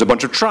 there's a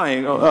bunch of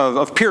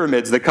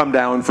pyramids that come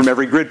down from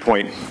every grid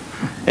point,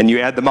 and you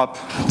add them up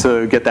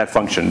to get that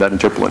function, that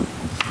interpolant.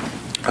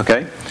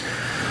 Okay?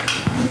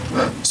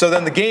 So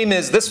then the game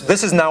is,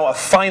 this is now a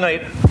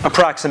finite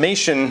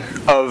approximation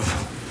of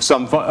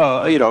some,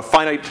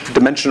 finite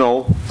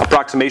dimensional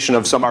approximation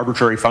of some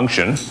arbitrary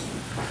function.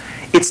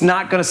 It's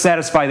not going to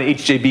satisfy the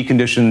HJB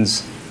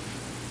conditions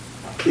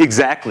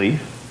exactly,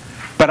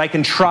 but I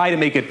can try to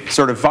make it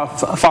sort of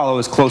follow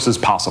as close as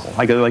possible.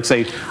 I could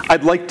say,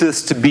 I'd like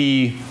this to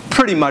be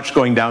pretty much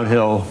going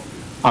downhill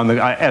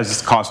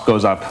as cost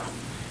goes up,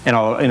 and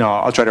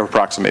I'll try to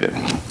approximate it.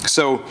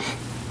 So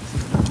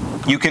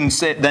you can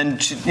say then,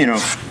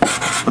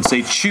 let's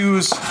say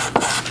choose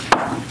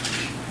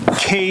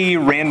k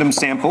random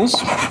samples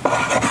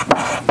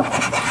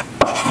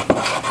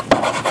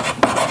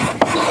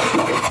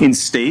in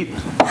state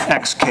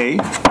xk.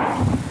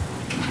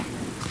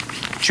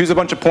 Choose a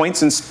bunch of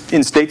points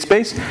in state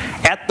space.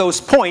 At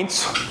those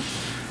points,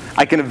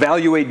 I can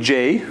evaluate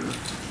J.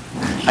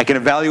 I can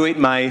evaluate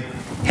my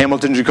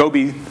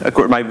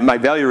Hamilton-Jacobi, my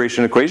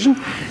valuation equation,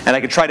 and I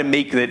can try to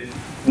make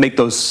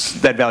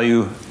that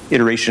value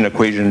iteration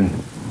equation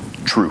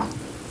true.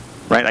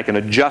 Right? I can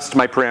adjust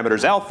my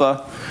parameters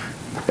alpha.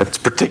 If it's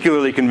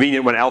particularly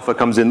convenient when alpha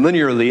comes in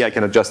linearly, I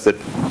can adjust it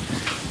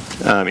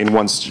in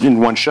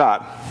one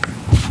shot.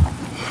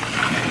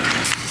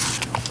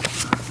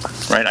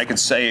 Right, I could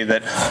say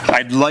that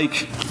I'd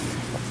like,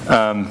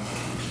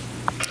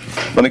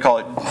 let me call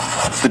it,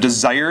 the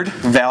desired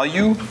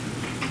value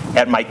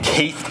at my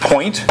kth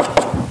point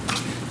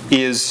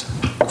is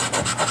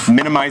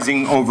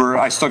minimizing over,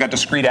 I still got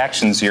discrete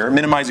actions here,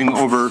 minimizing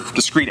over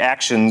discrete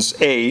actions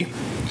A,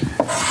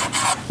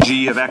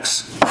 G of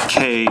x,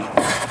 k,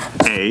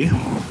 A,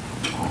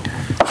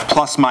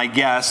 plus my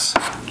guess,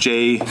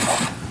 J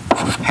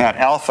hat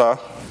alpha,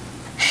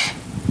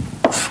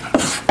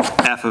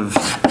 f of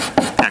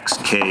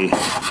xk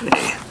A.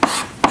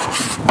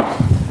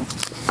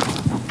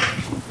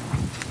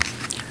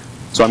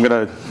 So I'm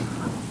going to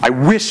I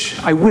wish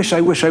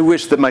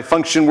that my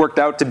function worked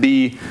out to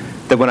be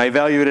that when I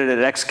evaluated it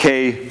at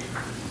xk,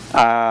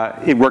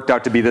 it worked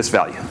out to be this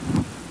value.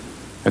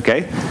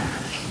 Okay?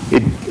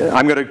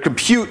 I'm going to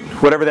compute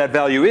whatever that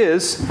value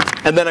is,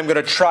 and then I'm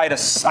going to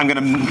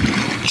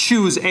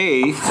choose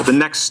A at the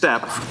next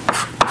step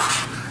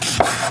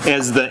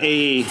as the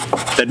A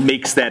that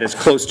makes that as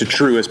close to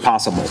true as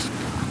possible.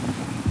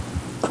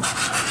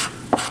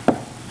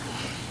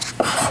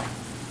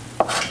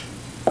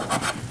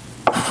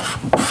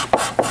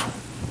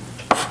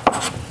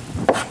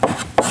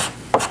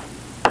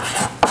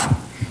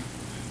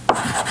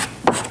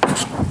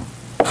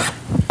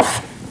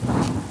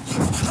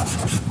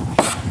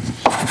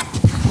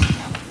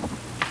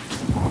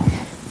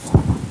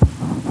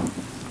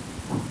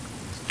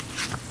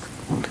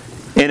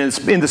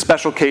 And in the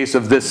special case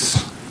of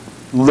this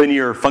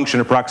linear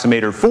function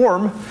approximator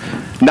form,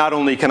 not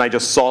only can I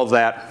just solve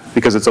that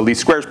because it's a least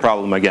squares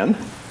problem again,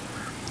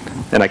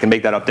 and I can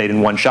make that update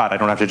in one shot, I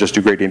don't have to just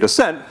do gradient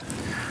descent,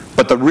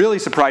 but the really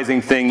surprising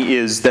thing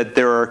is that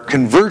there are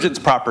convergence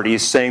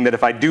properties saying that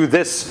if I do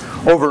this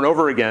over and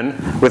over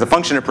again with a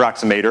function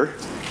approximator,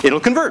 it'll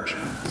converge.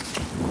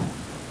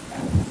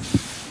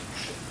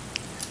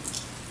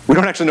 We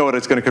don't actually know what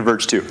it's going to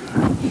converge to.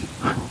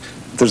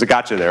 There's a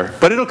gotcha there,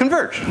 but it'll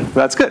converge.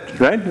 That's good,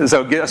 right?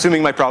 So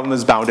assuming my problem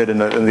is bounded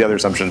and the other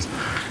assumptions.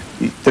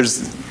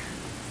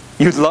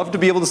 You'd love to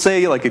be able to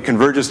say like it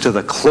converges to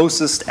the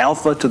closest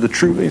alpha to the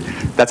true.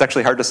 That's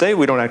actually hard to say.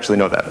 We don't actually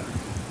know that.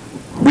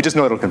 We just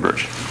know it'll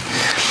converge.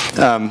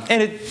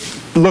 And it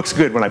looks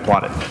good when I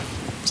plot it.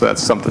 So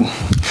that's something.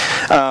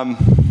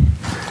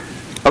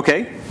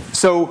 Okay,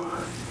 so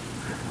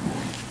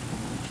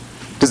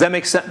does that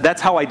make sense?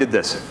 That's how I did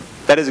this.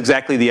 That is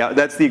exactly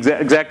that's the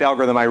exact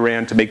algorithm I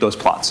ran to make those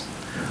plots.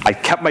 I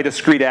kept my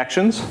discrete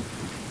actions,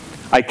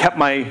 I kept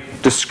my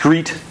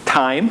discrete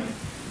time,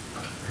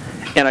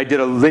 and I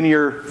did a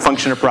linear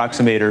function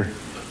approximator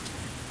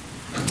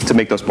to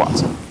make those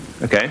plots.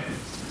 Okay?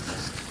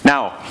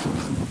 Now,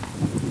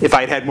 if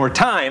I had had more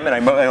time,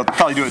 and I'll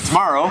probably do it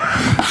tomorrow,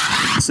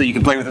 so you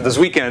can play with it this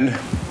weekend,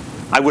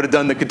 I would have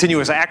done the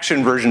continuous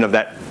action version of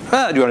that.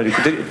 Do you want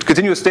to do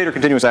continuous state or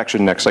continuous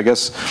action next? I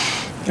guess.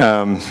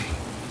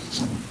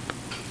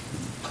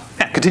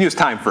 Continuous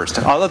time first.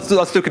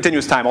 Let's do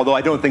continuous time, although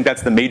I don't think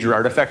that's the major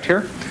artifact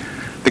here.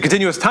 The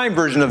continuous time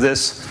version of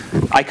this,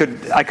 I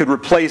could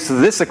replace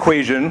this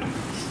equation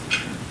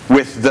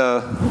with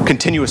the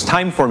continuous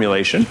time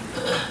formulation.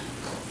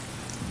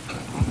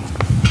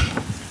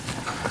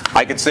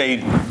 I could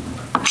say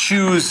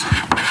choose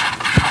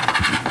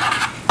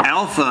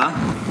alpha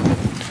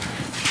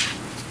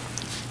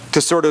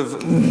to sort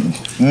of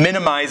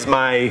minimize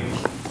my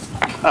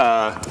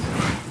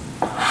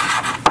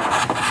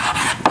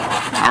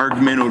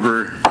argmin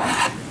over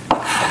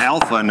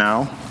alpha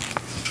now.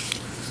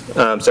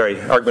 Sorry,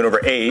 argmin over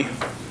A.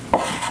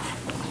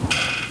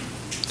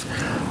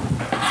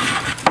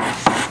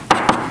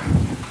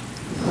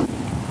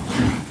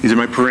 These are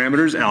my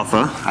parameters,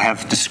 alpha. I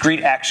have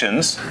discrete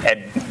actions.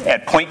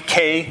 At point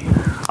K,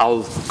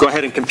 I'll go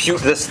ahead and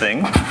compute this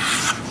thing.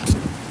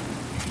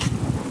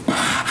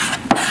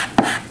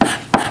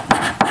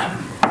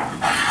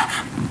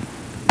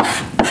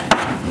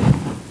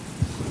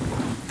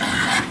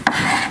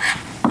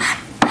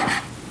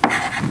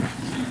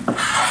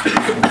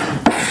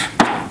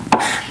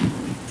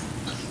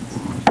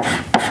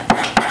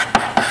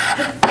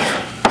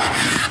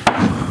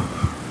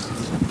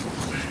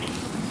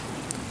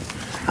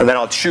 And then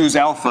I'll choose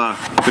alpha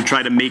to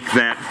try to make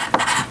that.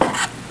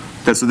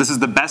 So this is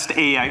the best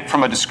A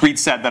from a discrete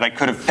set that I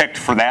could have picked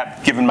for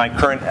that, given my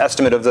current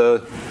estimate of the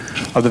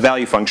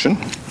value function.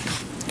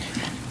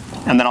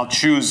 And then I'll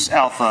choose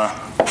alpha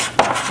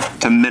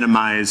to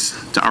minimize,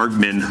 to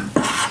argmin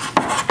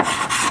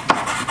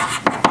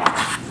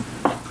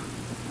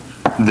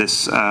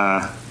this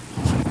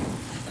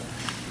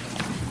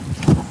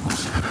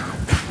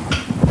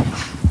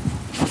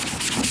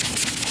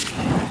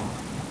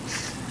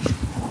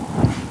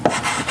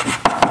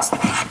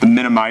the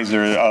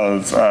minimizer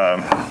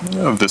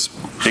of this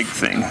big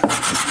thing.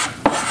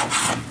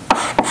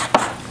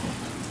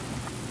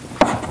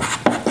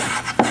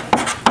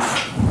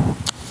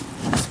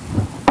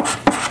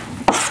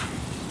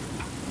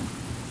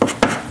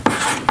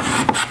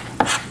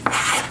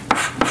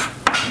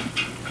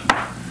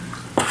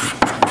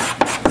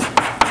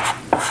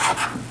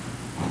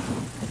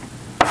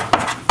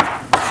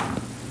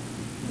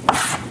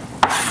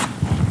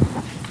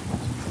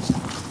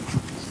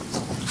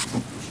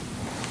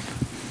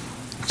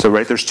 So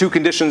right, there's two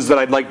conditions that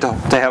I'd like to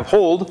have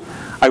hold.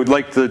 I would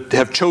like to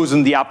have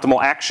chosen the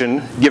optimal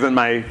action given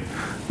my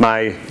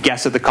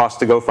guess at the cost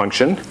to go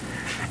function.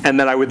 And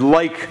then I would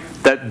like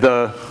that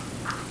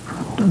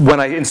when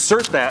I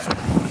insert that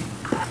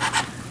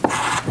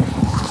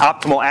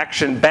optimal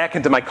action back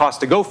into my cost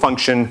to go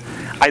function,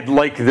 I'd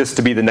like this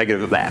to be the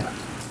negative of that.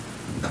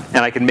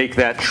 And I can make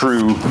that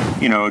true,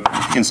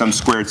 in some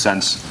squared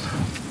sense.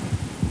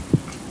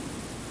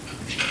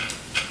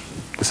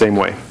 The same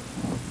way.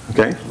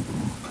 Okay?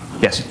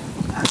 Yes?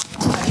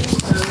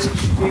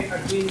 I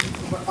agree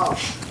overall.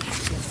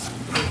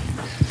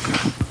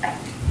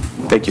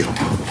 Thank you.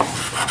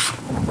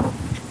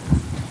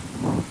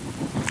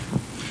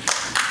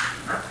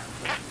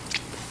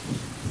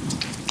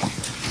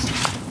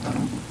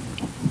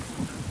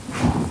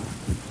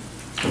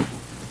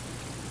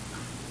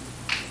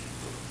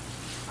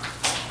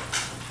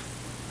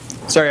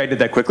 Sorry I did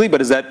that quickly, but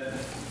is that,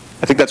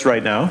 I think that's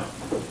right now.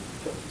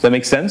 Does that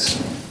make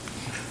sense?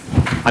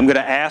 I'm going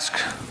to ask,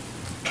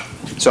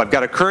 so I've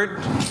got a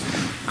current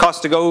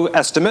cost to go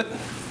estimate.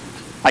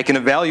 I can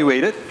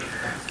evaluate it.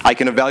 I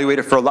can evaluate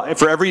it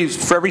for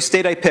every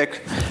state I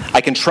pick.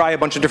 I can try a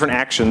bunch of different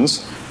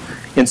actions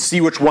and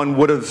see which one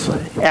would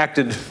have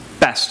acted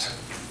best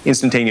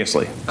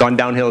instantaneously, gone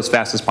downhill as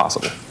fast as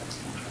possible,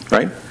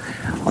 right?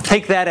 I'll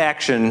take that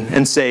action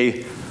and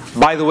say,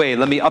 by the way,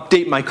 let me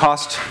update my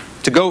cost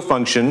to go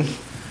function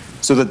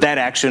so that that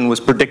action was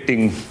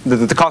predicting,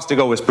 the cost to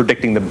go was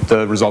predicting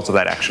the results of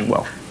that action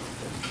well.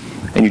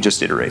 And you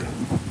just iterate.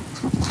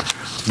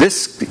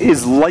 This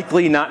is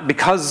likely not,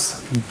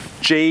 because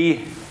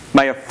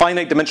my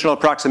finite dimensional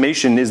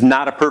approximation is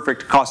not a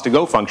perfect cost to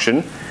go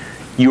function,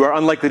 you are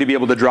unlikely to be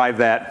able to drive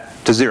that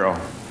to 0.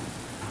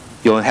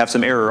 You'll have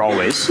some error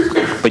always,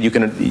 but you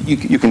can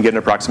get an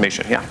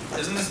approximation, yeah.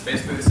 Isn't this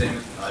basically the same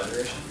as value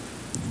iteration?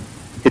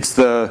 It's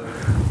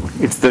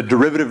the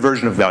derivative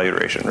version of value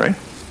iteration, right?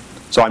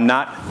 So I'm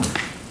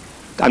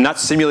not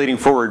simulating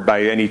forward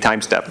by any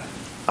time step.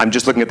 I'm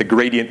just looking at the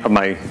gradient of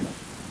my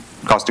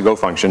cost to go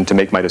function to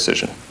make my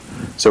decision.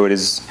 So it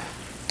is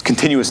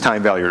continuous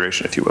time value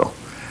iteration, if you will.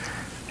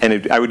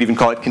 And I would even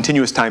call it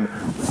continuous time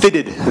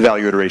fitted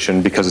value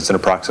iteration because it's an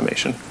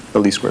approximation, the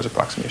least squares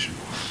approximation.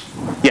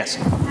 Yes?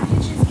 How do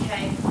you choose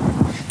K?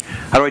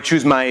 How do I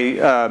choose my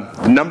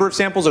number of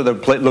samples or the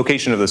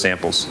location of the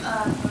samples?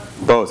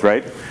 Both,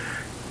 right?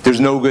 There's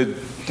no good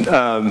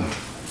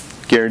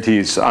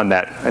guarantees on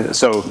that.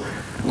 So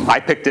I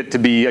picked it to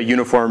be a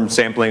uniform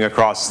sampling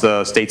across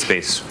the state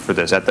space for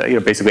this,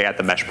 basically at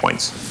the mesh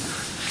points.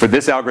 For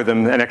this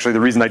algorithm, and actually the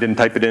reason I didn't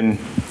type it in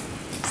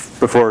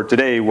before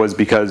today was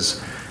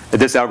because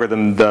this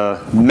algorithm,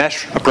 the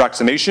mesh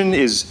approximation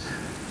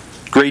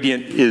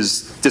gradient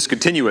is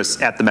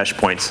discontinuous at the mesh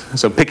points.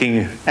 So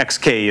picking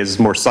xk is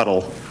more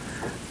subtle,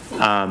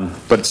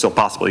 but it's still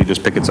possible. You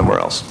just pick it somewhere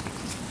else.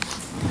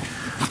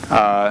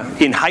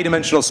 In high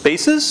dimensional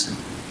spaces,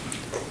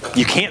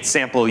 you can't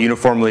sample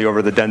uniformly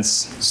over the dense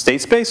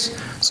state space,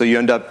 so you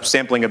end up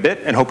sampling a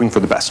bit and hoping for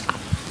the best.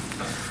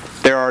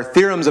 There are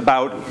theorems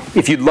about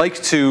if you'd like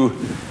to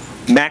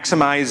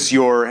maximize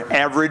your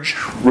average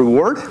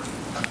reward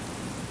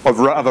of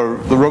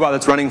the robot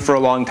that's running for a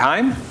long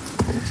time,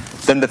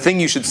 then the thing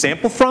you should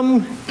sample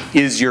from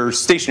is your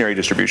stationary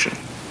distribution.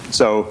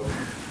 So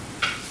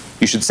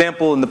you should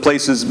sample in the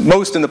places,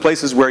 most in the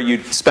places where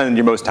you spend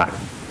your most time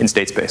in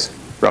state space,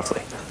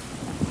 roughly.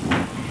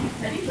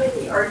 How do you play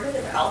the argument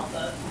of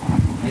alpha?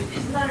 Like,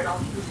 isn't that an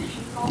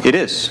optimization problem? It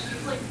is.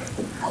 Like,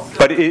 also,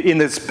 But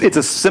it's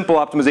a simple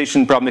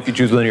optimization problem if you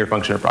choose linear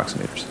function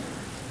approximators.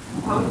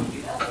 how would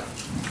you do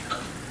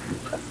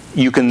that?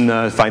 You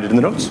can find it in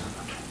the notes.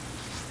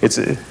 It's,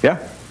 yeah,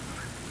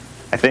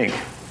 I think.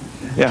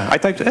 Yeah, I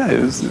typed, yeah,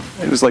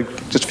 it was like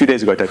just a few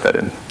days ago I typed that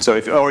in. So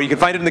or you can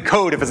find it in the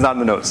code if it's not in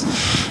the notes.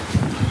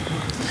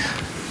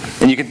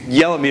 And you can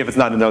yell at me if it's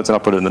not in the notes and I'll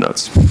put it in the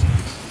notes.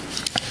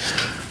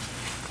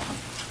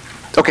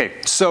 Okay,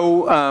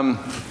 so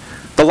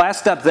the last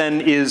step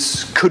then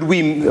is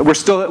we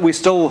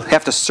still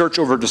have to search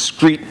over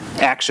discrete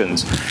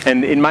actions.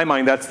 And in my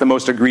mind, that's the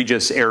most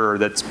egregious error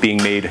that's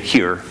being made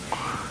here.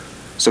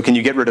 So can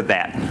you get rid of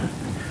that?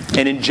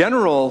 And in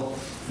general,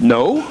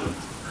 no.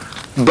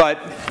 But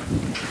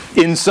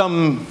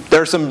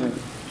there are some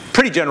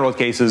pretty general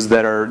cases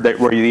where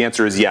the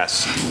answer is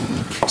yes.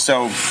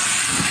 So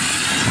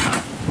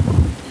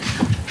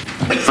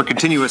for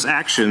continuous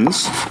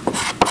actions,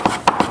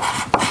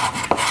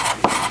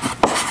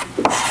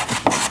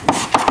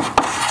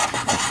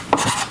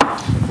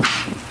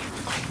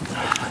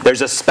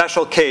 there's a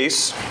special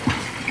case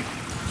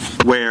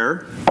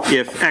where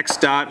if x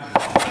dot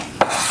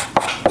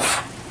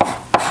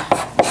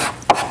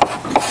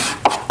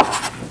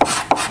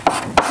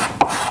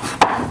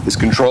is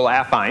control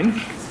affine,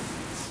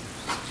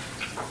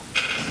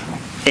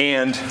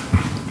 and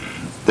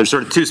there's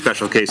sort of two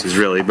special cases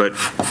really, but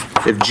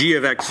if g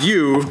of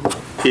xu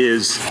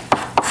is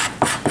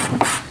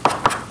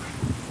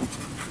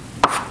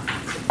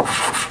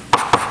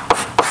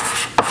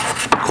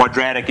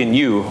quadratic in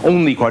u,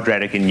 only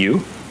quadratic in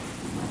u,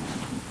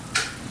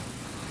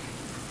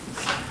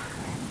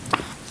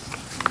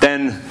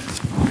 then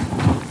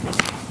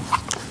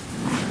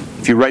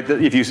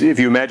if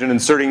you imagine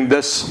inserting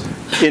this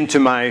into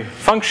my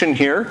function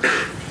here,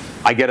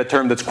 I get a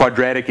term that's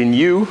quadratic in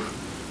u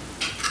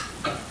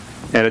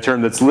and a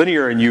term that's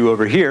linear in u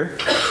over here,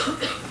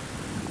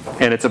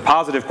 and it's a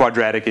positive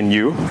quadratic in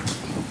u.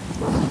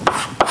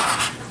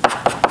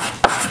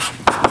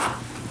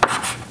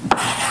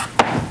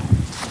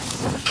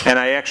 And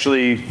I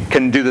actually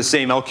can do the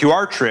same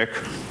LQR trick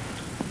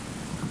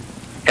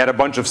at a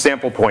bunch of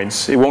sample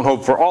points. It won't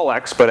hold for all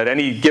x, but at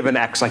any given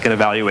x, I can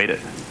evaluate it.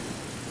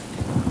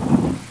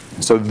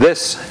 So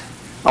this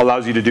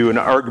allows you to do an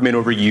argument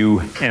over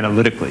u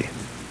analytically.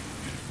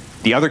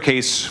 The other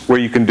case where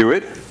you can do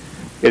it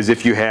is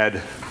if you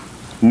had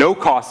no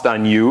cost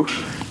on u,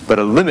 but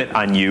a limit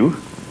on u,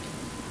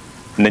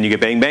 and then you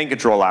get bang-bang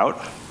control out.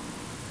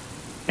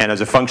 And as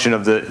a function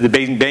of the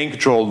bang-bang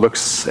control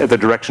looks at the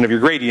direction of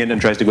your gradient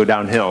and tries to go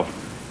downhill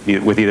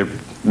with either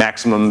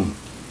maximum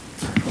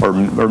or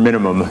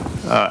minimum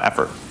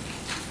effort.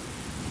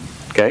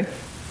 Okay?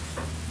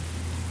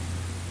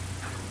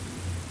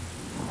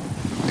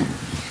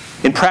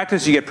 In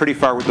practice, you get pretty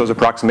far with those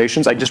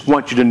approximations. I just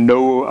want you to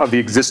know of the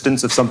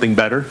existence of something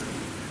better.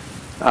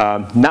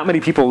 Not many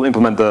people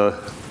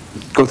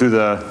go through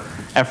the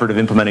effort of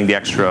implementing the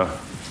extra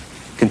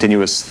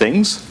continuous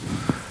things.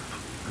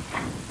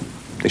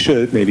 They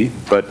should, maybe,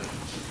 but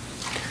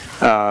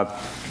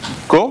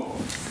cool.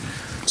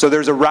 So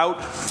there's a route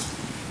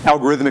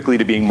algorithmically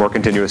to being more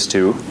continuous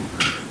too.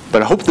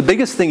 But I hope the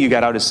biggest thing you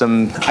got out is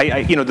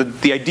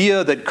the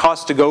idea that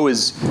cost to go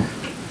is,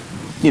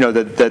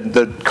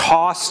 the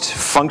cost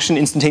function,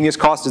 instantaneous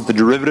cost, is the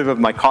derivative of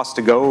my cost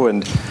to go,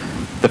 and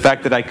the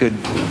fact that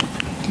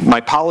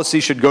my policy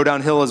should go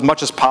downhill as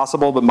much as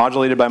possible, but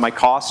modulated by my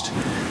cost.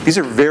 These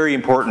are very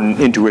important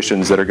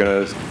intuitions that are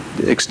going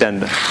to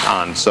extend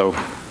on. So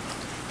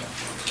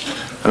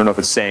I don't know if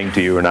it's saying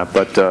to you or not,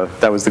 but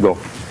that was the goal.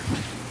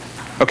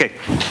 Okay,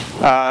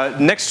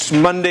 next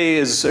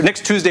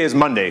Tuesday is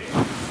Monday,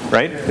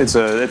 right?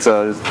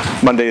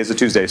 Monday is a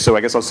Tuesday, so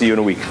I guess I'll see you in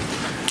a week.